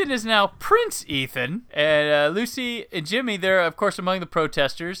 Ethan is now Prince Ethan. And Lucy and Jimmy, they're, of course, among the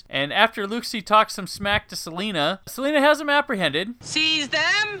protesters. And after Lucy talks some smack to Selena, Selena has him apprehended. Seize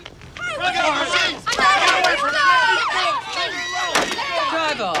them.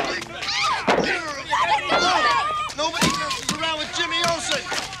 Drive off. Nobody messes around with Jimmy Olsen.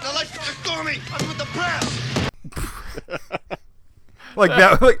 They'll electrocute me. I'm with the press.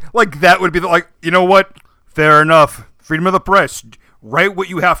 Like that would be you know what? Fair enough. Freedom of the press. Write what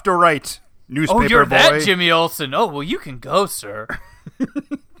you have to write. Newspaper you're boy. that Jimmy Olsen. Oh, well, you can go, sir.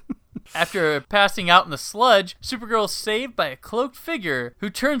 After passing out in the sludge, Supergirl is saved by a cloaked figure who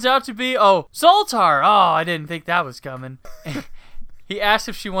turns out to be, Zoltar. Oh, I didn't think that was coming. He asks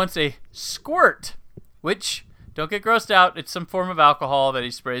if she wants a squirt, which, don't get grossed out, it's some form of alcohol that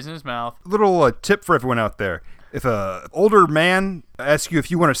he sprays in his mouth. Little tip for everyone out there. If a older man asks you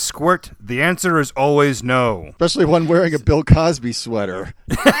if you want to squirt, the answer is always no. Especially one wearing a Bill Cosby sweater.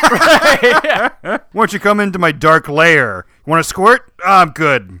 Right, yeah. Why don't you come into my dark lair? Want to squirt? I'm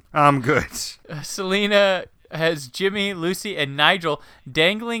good. Selena has Jimmy, Lucy, and Nigel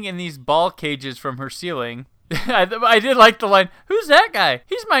dangling in these ball cages from her ceiling. I did like the line, "Who's that guy?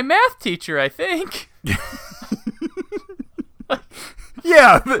 He's my math teacher, I think."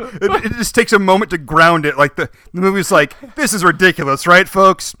 Yeah, it just takes a moment to ground it. Like the movie's like, this is ridiculous, right,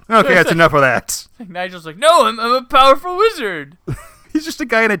 folks? Okay, that's enough of that. Nigel's like, "No, I'm a powerful wizard." He's just a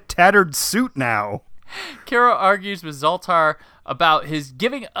guy in a tattered suit now. Kara argues with Zoltar about his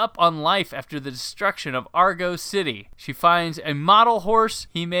giving up on life after the destruction of Argo City. She finds a model horse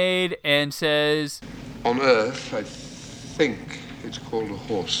he made and says, "On Earth, I think it's called a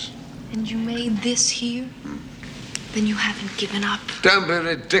horse." And you made this here? Then you haven't given up. Don't be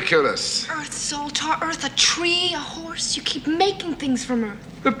ridiculous. Earth, Zoltar, Earth, a tree, a horse. You keep making things from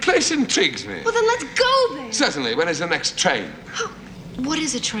Earth. The place intrigues me. Well, then let's go there. Certainly. When is the next train? What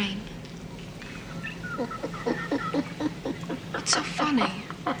is a train? What's so funny?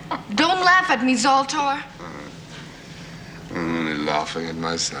 Don't laugh at me, Zoltar. I'm only laughing at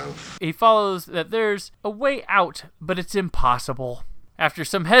myself. He follows that there's a way out, but it's impossible. After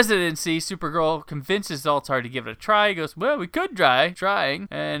some hesitancy, Supergirl convinces Zoltar to give it a try. He goes, "Well, we could trying.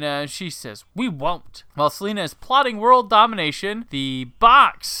 And she says, "We won't." While Selena is plotting world domination, the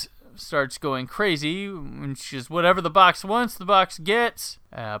box starts going crazy. And she says, "Whatever the box wants, the box gets."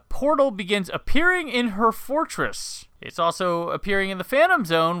 A portal begins appearing in her fortress. It's also appearing in the Phantom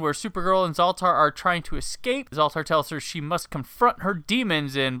Zone, where Supergirl and Zoltar are trying to escape. Zoltar tells her she must confront her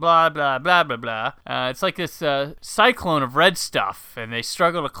demons and blah, blah, blah, blah, blah. It's like this cyclone of red stuff, and they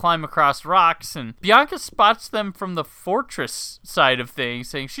struggle to climb across rocks, and Bianca spots them from the fortress side of things,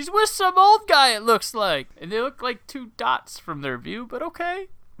 saying, "She's with some old guy, it looks like." And they look like two dots from their view, but okay.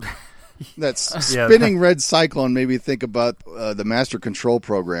 That spinning red cyclone made me think about the Master Control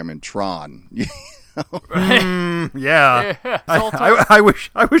program in Tron. Yeah. I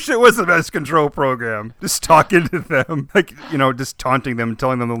wish it was the best control program. Just talking to them, just taunting them,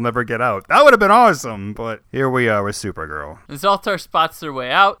 telling them they'll never get out. That would have been awesome. But here we are with Supergirl. Zoltar spots their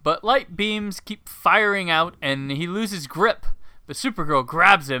way out, but light beams keep firing out, and he loses grip. But Supergirl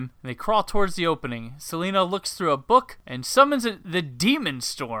grabs him, and they crawl towards the opening. Selena looks through a book and summons the Demon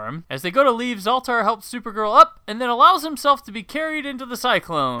Storm. As they go to leave, Zoltar helps Supergirl up and then allows himself to be carried into the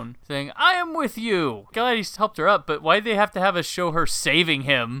cyclone, saying, "I am with you." Glad he's helped her up, but why do they have to have us show her saving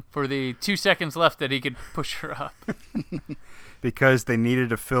him for the 2 seconds left that he could push her up? Because they needed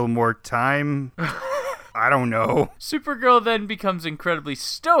to fill more time. I don't know. Supergirl then becomes incredibly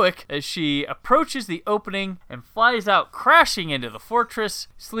stoic as she approaches the opening and flies out crashing into the fortress.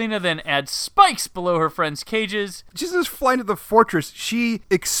 Selena then adds spikes below her friend's cages. She's just flying to the fortress. She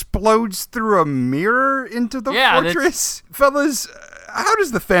explodes through a mirror into the fortress. Fellas, how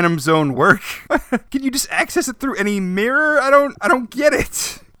does the Phantom Zone work? Can you just access it through any mirror? I don't get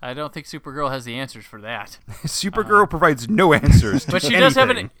it. I don't think Supergirl has the answers for that. Supergirl provides no answers to but she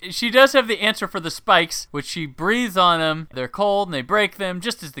anything. does have the answer for the spikes, which she breathes on them. They're cold and they break them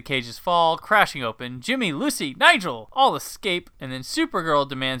just as the cages fall, crashing open. Jimmy, Lucy, Nigel all escape, and then Supergirl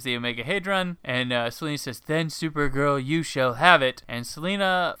demands the Omega Hadron, and Selena says, "Then Supergirl, you shall have it." And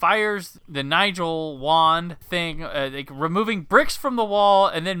Selena fires the Nigel wand thing, removing bricks from the wall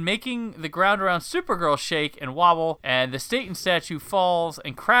and then making the ground around Supergirl shake and wobble, and the Staten statue falls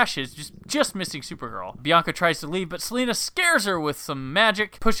and crashes crashes, just missing Supergirl. Bianca tries to leave, but Selena scares her with some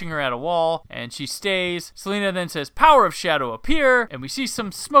magic, pushing her at a wall, and she stays. Selena then says, "Power of Shadow appear," and we see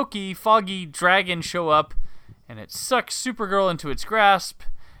some smoky, foggy dragon show up, and it sucks Supergirl into its grasp.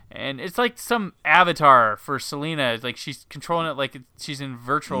 And it's like some avatar for Selena. Like she's controlling it like she's in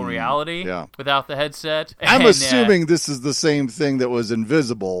virtual reality without the headset. I'm assuming this is the same thing that was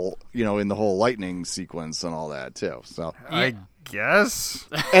invisible, in the whole lightning sequence and all that too. So I guess.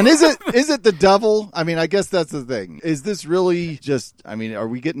 And is it the devil? I mean, I guess that's the thing. Is this really just? I mean, are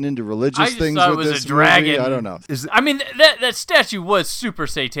we getting into religious things thought with it was this a dragon. movie? I don't know. That statue was super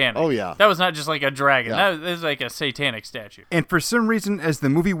satanic. Oh yeah, that was not just like a dragon. Yeah. That was like a satanic statue. And for some reason, as the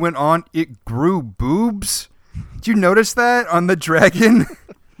movie went on, it grew boobs. Did you notice that on the dragon?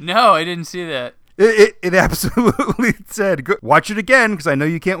 No, I didn't see that. It absolutely said, watch it again, because I know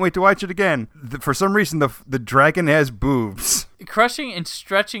you can't wait to watch it again. For some reason, the dragon has boobs. Crushing and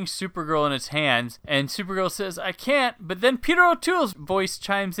stretching Supergirl in its hands, and Supergirl says, "I can't," but then Peter O'Toole's voice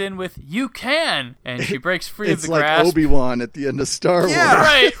chimes in with, "You can," and she breaks free of the grasp. It's like Obi-Wan at the end of Star Wars.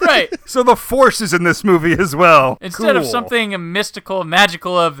 Yeah, right. So the Force is in this movie as well. Instead of something mystical,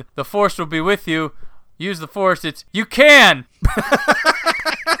 magical of the Force will be with you, use the Force, it's, "You can!"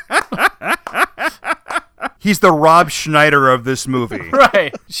 He's the Rob Schneider of this movie.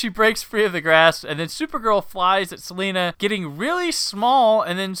 Right. She breaks free of the grasp, and then Supergirl flies at Selena, getting really small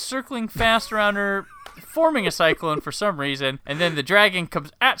and then circling fast around her, forming a cyclone for some reason. And then the dragon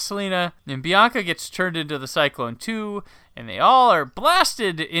comes at Selena, and Bianca gets turned into the cyclone too, and they all are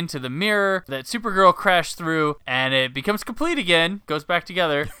blasted into the mirror that Supergirl crashed through, and it becomes complete again, goes back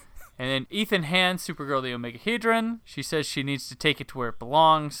together. And then Ethan hands Supergirl the omegahedron. She says she needs to take it to where it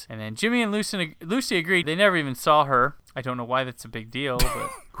belongs. And then Jimmy and Lucy agree. They never even saw her. I don't know why that's a big deal, but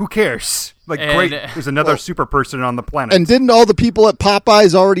who cares? Great, there's another super person on the planet. And didn't all the people at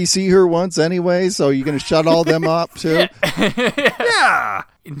Popeyes already see her once anyway? So you're going to shut all them up too? Yeah.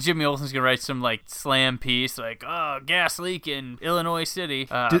 And Jimmy Olsen's going to write some slam piece gas leak in Illinois City.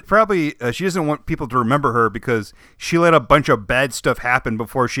 Probably she doesn't want people to remember her because she let a bunch of bad stuff happen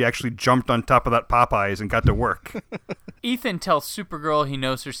before she actually jumped on top of that Popeyes and got to work. Ethan tells Supergirl he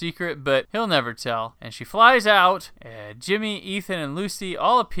knows her secret, but he'll never tell. And she flies out. Jimmy, Ethan, and Lucy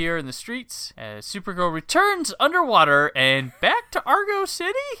all appear in the streets as Supergirl returns underwater and back to Argo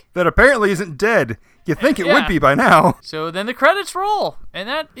City? That apparently isn't dead. You think it would be by now. So then the credits roll, and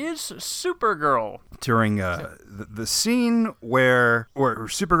that is Supergirl. During the scene where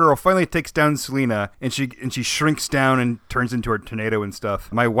Supergirl finally takes down Selena and she shrinks down and turns into a tornado and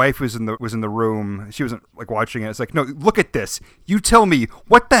stuff. My wife was in the room. She wasn't watching it. It's like, no, look at this. You tell me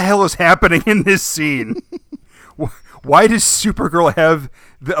what the hell is happening in this scene. Why does Supergirl have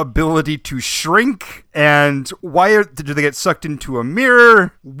the ability to shrink? And why do they get sucked into a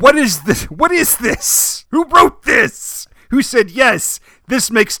mirror? What is this? What is this? Who wrote this? Who said, yes, this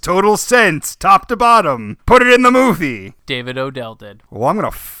makes total sense, top to bottom. Put it in the movie. David Odell did. Well, I'm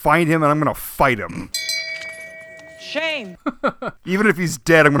going to find him and I'm going to fight him. Shame. Even if he's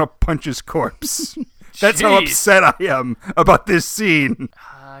dead, I'm going to punch his corpse. That's how upset I am about this scene.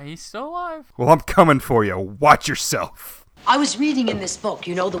 He's still alive. Well, I'm coming for you. Watch yourself. I was reading in this book,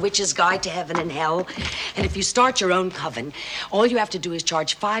 The Witch's Guide to Heaven and Hell. And if you start your own coven, all you have to do is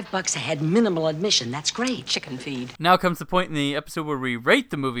charge $5 a head minimal admission. That's great. Chicken feed. Now comes the point in the episode where we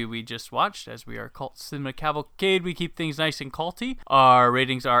rate the movie we just watched. As we are Cult Cinema Cavalcade, we keep things nice and culty. Our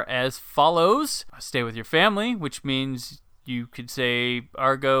ratings are as follows. Stay with your family, which means you could say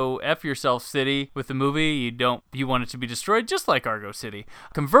Argo F yourself city with the movie. You want it to be destroyed just like Argo City.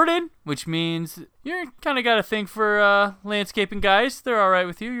 Converted, which means you're kind of got a thing for landscaping guys. They're all right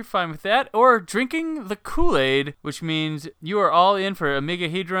with you. You're fine with that. Or drinking the Kool-Aid, which means you are all in for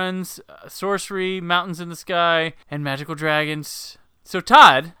omegahedrons, sorcery, mountains in the sky, and magical dragons. So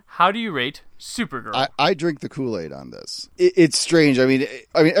Todd, how do you rate Supergirl? I drink the Kool-Aid on this. It's strange. I mean,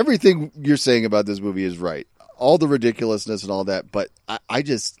 everything you're saying about this movie is right. All the ridiculousness and all that, but I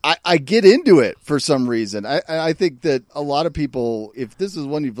get into it for some reason. I think that a lot of people, if this is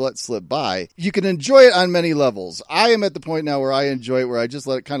one you've let slip by, you can enjoy it on many levels. I am at the point now where I enjoy it, where I just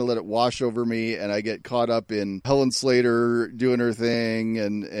let it wash over me, and I get caught up in Helen Slater doing her thing,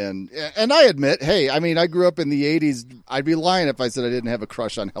 and I admit, hey, I mean, I grew up in the 80s. I'd be lying if I said I didn't have a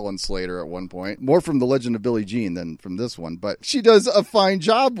crush on Helen Slater at one point, more from The Legend of Billie Jean than from this one, but she does a fine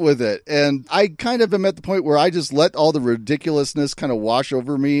job with it, and I kind of am at the point where I just let all the ridiculousness kind of wash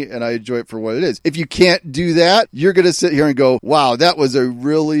over me, and I enjoy it for what it is. If you can't do that, you're going to sit here and go, wow, that was a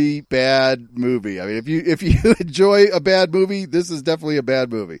really bad movie. I mean, if you enjoy a bad movie, this is definitely a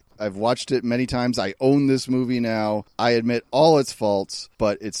bad movie. I've watched it many times. I own this movie now. I admit all its faults,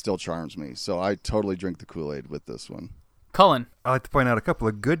 but it still charms me. So I totally drink the Kool-Aid with this one. Cullen. I'd like to point out a couple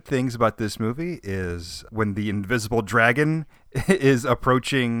of good things about this movie is when the invisible dragon is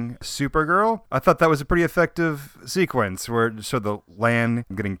approaching Supergirl. I thought that was a pretty effective sequence where it showed the land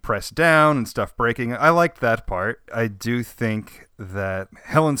getting pressed down and stuff breaking. I liked that part. I do think that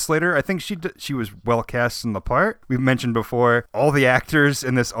Helen Slater, I think she was well cast in the part. We've mentioned before, all the actors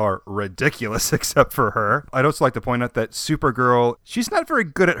in this are ridiculous except for her. I'd also like to point out that Supergirl, she's not very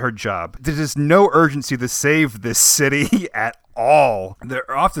good at her job. There's no urgency to save this city at all. There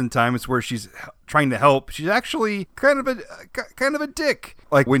are often times where she's trying to help. She's actually kind of a dick.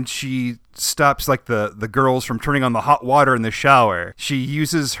 Like when she stops like the girls from turning on the hot water in the shower. She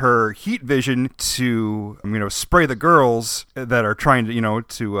uses her heat vision to, spray the girls that are trying to,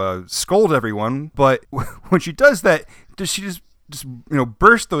 to scold everyone. But when she does that, does she just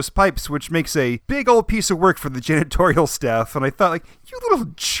burst those pipes, which makes a big old piece of work for the janitorial staff. And I thought, like, you little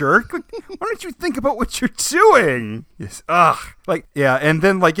jerk, like, why don't you think about what you're doing? Yes, and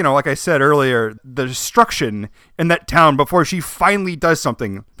then, like I said earlier, the destruction in that town before she finally does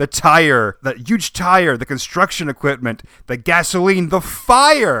something. The tire, that huge tire, the construction equipment, the gasoline, the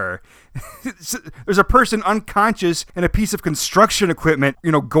fire. There's a person unconscious and a piece of construction equipment,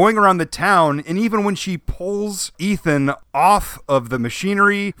 going around the town. And even when she pulls Ethan off of the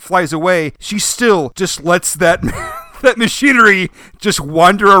machinery, flies away, she still just lets that machinery just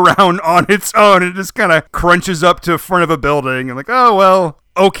wander around on its own and just kind of crunches up to the front of a building. And like, oh, well,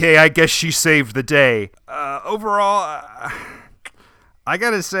 okay, I guess she saved the day. Overall, I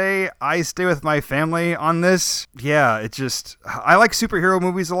gotta say, I stay with my family on this. Yeah, I like superhero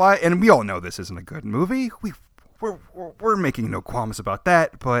movies a lot, and we all know this isn't a good movie. We're making no qualms about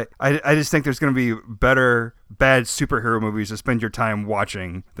that, but I just think there's going to be better bad superhero movies to spend your time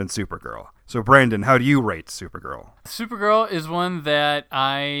watching than Supergirl. So, Brandon, how do you rate Supergirl? Supergirl is one that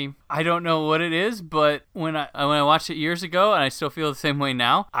I don't know what it is, but when I watched it years ago, and I still feel the same way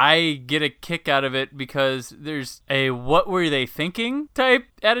now, I get a kick out of it because there's a what were they thinking type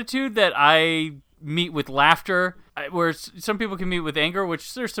attitude that I meet with laughter, where some people can meet with anger,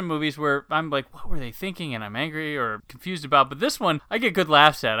 which there's some movies where I'm like, what were they thinking? And I'm angry or confused about. But this one, I get good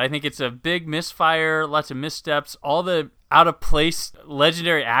laughs at. I think it's a big misfire, lots of missteps, all the out-of-place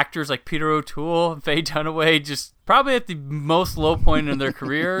legendary actors like Peter O'Toole and Faye Dunaway just probably at the most low point in their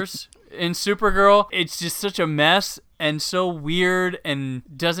careers. In Supergirl, it's just such a mess and so weird and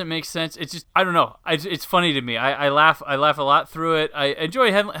doesn't make sense. It's just, I don't know. It's funny to me. I laugh a lot through it. I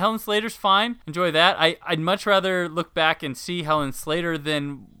enjoy Helen Slater's fine. Enjoy that. I'd much rather look back and see Helen Slater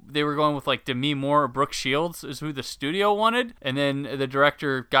than they were going with like Demi Moore or Brooke Shields is who the studio wanted. And then the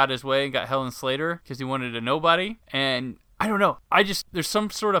director got his way and got Helen Slater because he wanted a nobody. And I don't know. There's some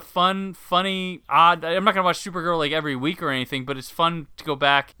sort of fun, funny, odd. I'm not going to watch Supergirl like every week or anything, but it's fun to go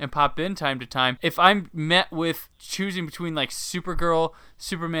back and pop in time to time. If I'm met with choosing between like Supergirl,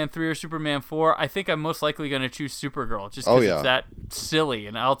 Superman 3, or Superman 4, I think I'm most likely going to choose Supergirl just because it's that silly,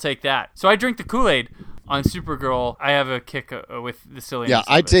 and I'll take that. So I drink the Kool-Aid. On Supergirl, I have a kick with the silliness. Yeah,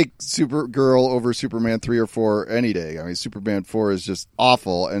 I take Supergirl over Superman 3 or 4 any day. I mean, Superman 4 is just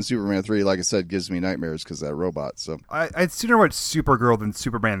awful, and Superman 3, like I said, gives me nightmares because of that robot. So I'd sooner watch Supergirl than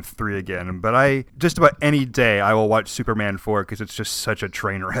Superman 3 again, but just about any day I will watch Superman 4 because it's just such a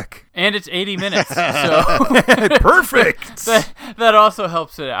train wreck. And it's 80 minutes, so perfect. that also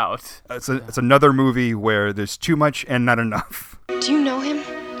helps it out. It's another movie where there's too much and not enough. Do you know him?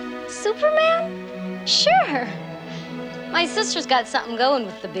 Superman? Sure. My sister's got something going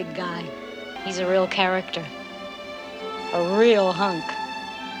with the big guy. He's a real character. A real hunk.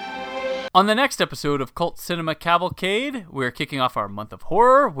 On the next episode of Cult Cinema Cavalcade, we're kicking off our month of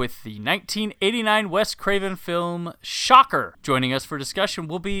horror with the 1989 Wes Craven film Shocker. Joining us for discussion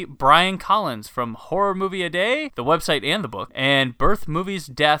will be Brian Collins from Horror Movie A Day, the website and the book, and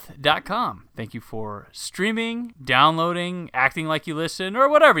birthmoviesdeath.com. Thank you for streaming, downloading, acting like you listen, or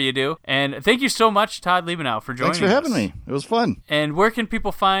whatever you do. And thank you so much, Todd Liebenow, for joining us. Thanks for having me. It was fun. And where can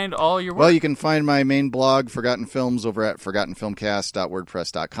people find all your work? Well, you can find my main blog, Forgotten Films, over at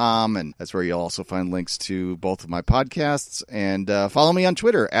forgottenfilmcast.wordpress.com, and that's where you'll also find links to both of my podcasts. And follow me on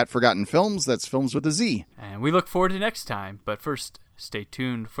Twitter, at Forgotten Films. That's Films with a Z. And we look forward to next time. But first, stay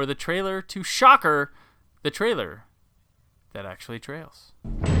tuned for the trailer to Shocker, the trailer that actually trails.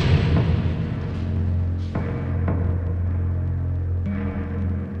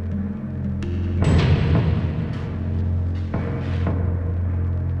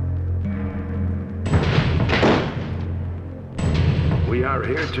 are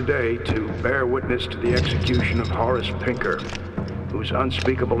here today to bear witness to the execution of Horace Pinker, whose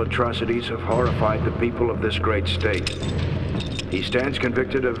unspeakable atrocities have horrified the people of this great state. He stands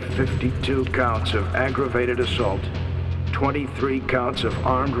convicted of 52 counts of aggravated assault, 23 counts of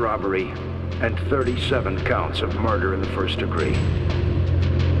armed robbery, and 37 counts of murder in the first degree.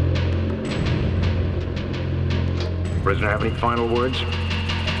 Prisoner, have any final words?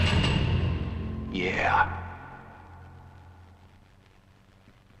 Yeah.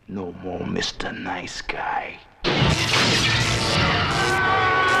 No more Mr. Nice Guy. I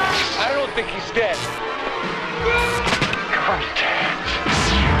don't think he's dead. Contact.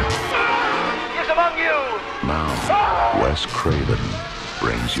 He's among you! Now, Wes Craven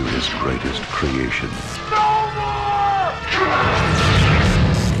brings you his greatest creation. No more!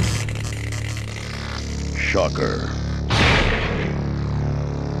 Shocker.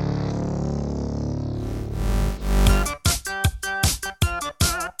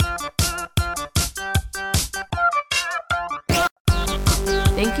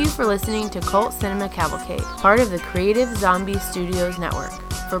 Thank you for listening to Cult Cinema Cavalcade, part of the Creative Zombie Studios Network.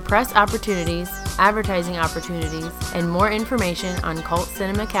 For press opportunities, advertising opportunities, and more information on Cult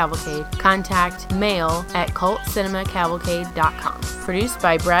Cinema Cavalcade, contact mail@cultcinemacavalcade.com. Produced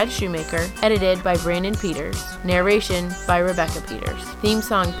by Brad Shoemaker, edited by Brandon Peters, narration by Rebecca Peters. Theme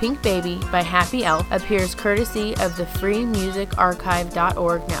song Pink Baby by Happy Elf appears courtesy of the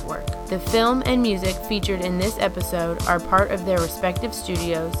freemusicarchive.org network. The film and music featured in this episode are part of their respective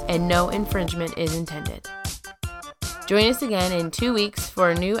studios, and no infringement is intended. Join us again in 2 weeks for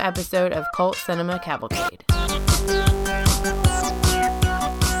a new episode of Cult Cinema Cavalcade.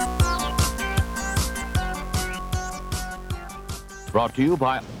 Brought to you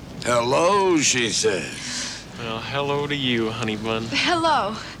by... Hello, she says. Well, hello to you, honey bun.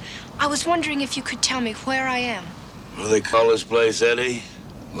 Hello. I was wondering if you could tell me where I am. What do they call this place, Eddie?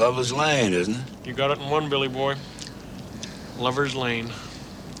 Lover's Lane, isn't it? You got it in one, Billy boy. Lover's Lane.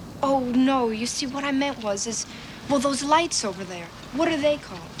 Oh, no. You see, what I meant was, well, those lights over there. What are they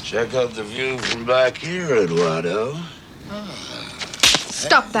called? Check out the view from back here, Eduardo.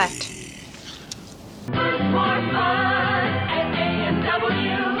 Stop that.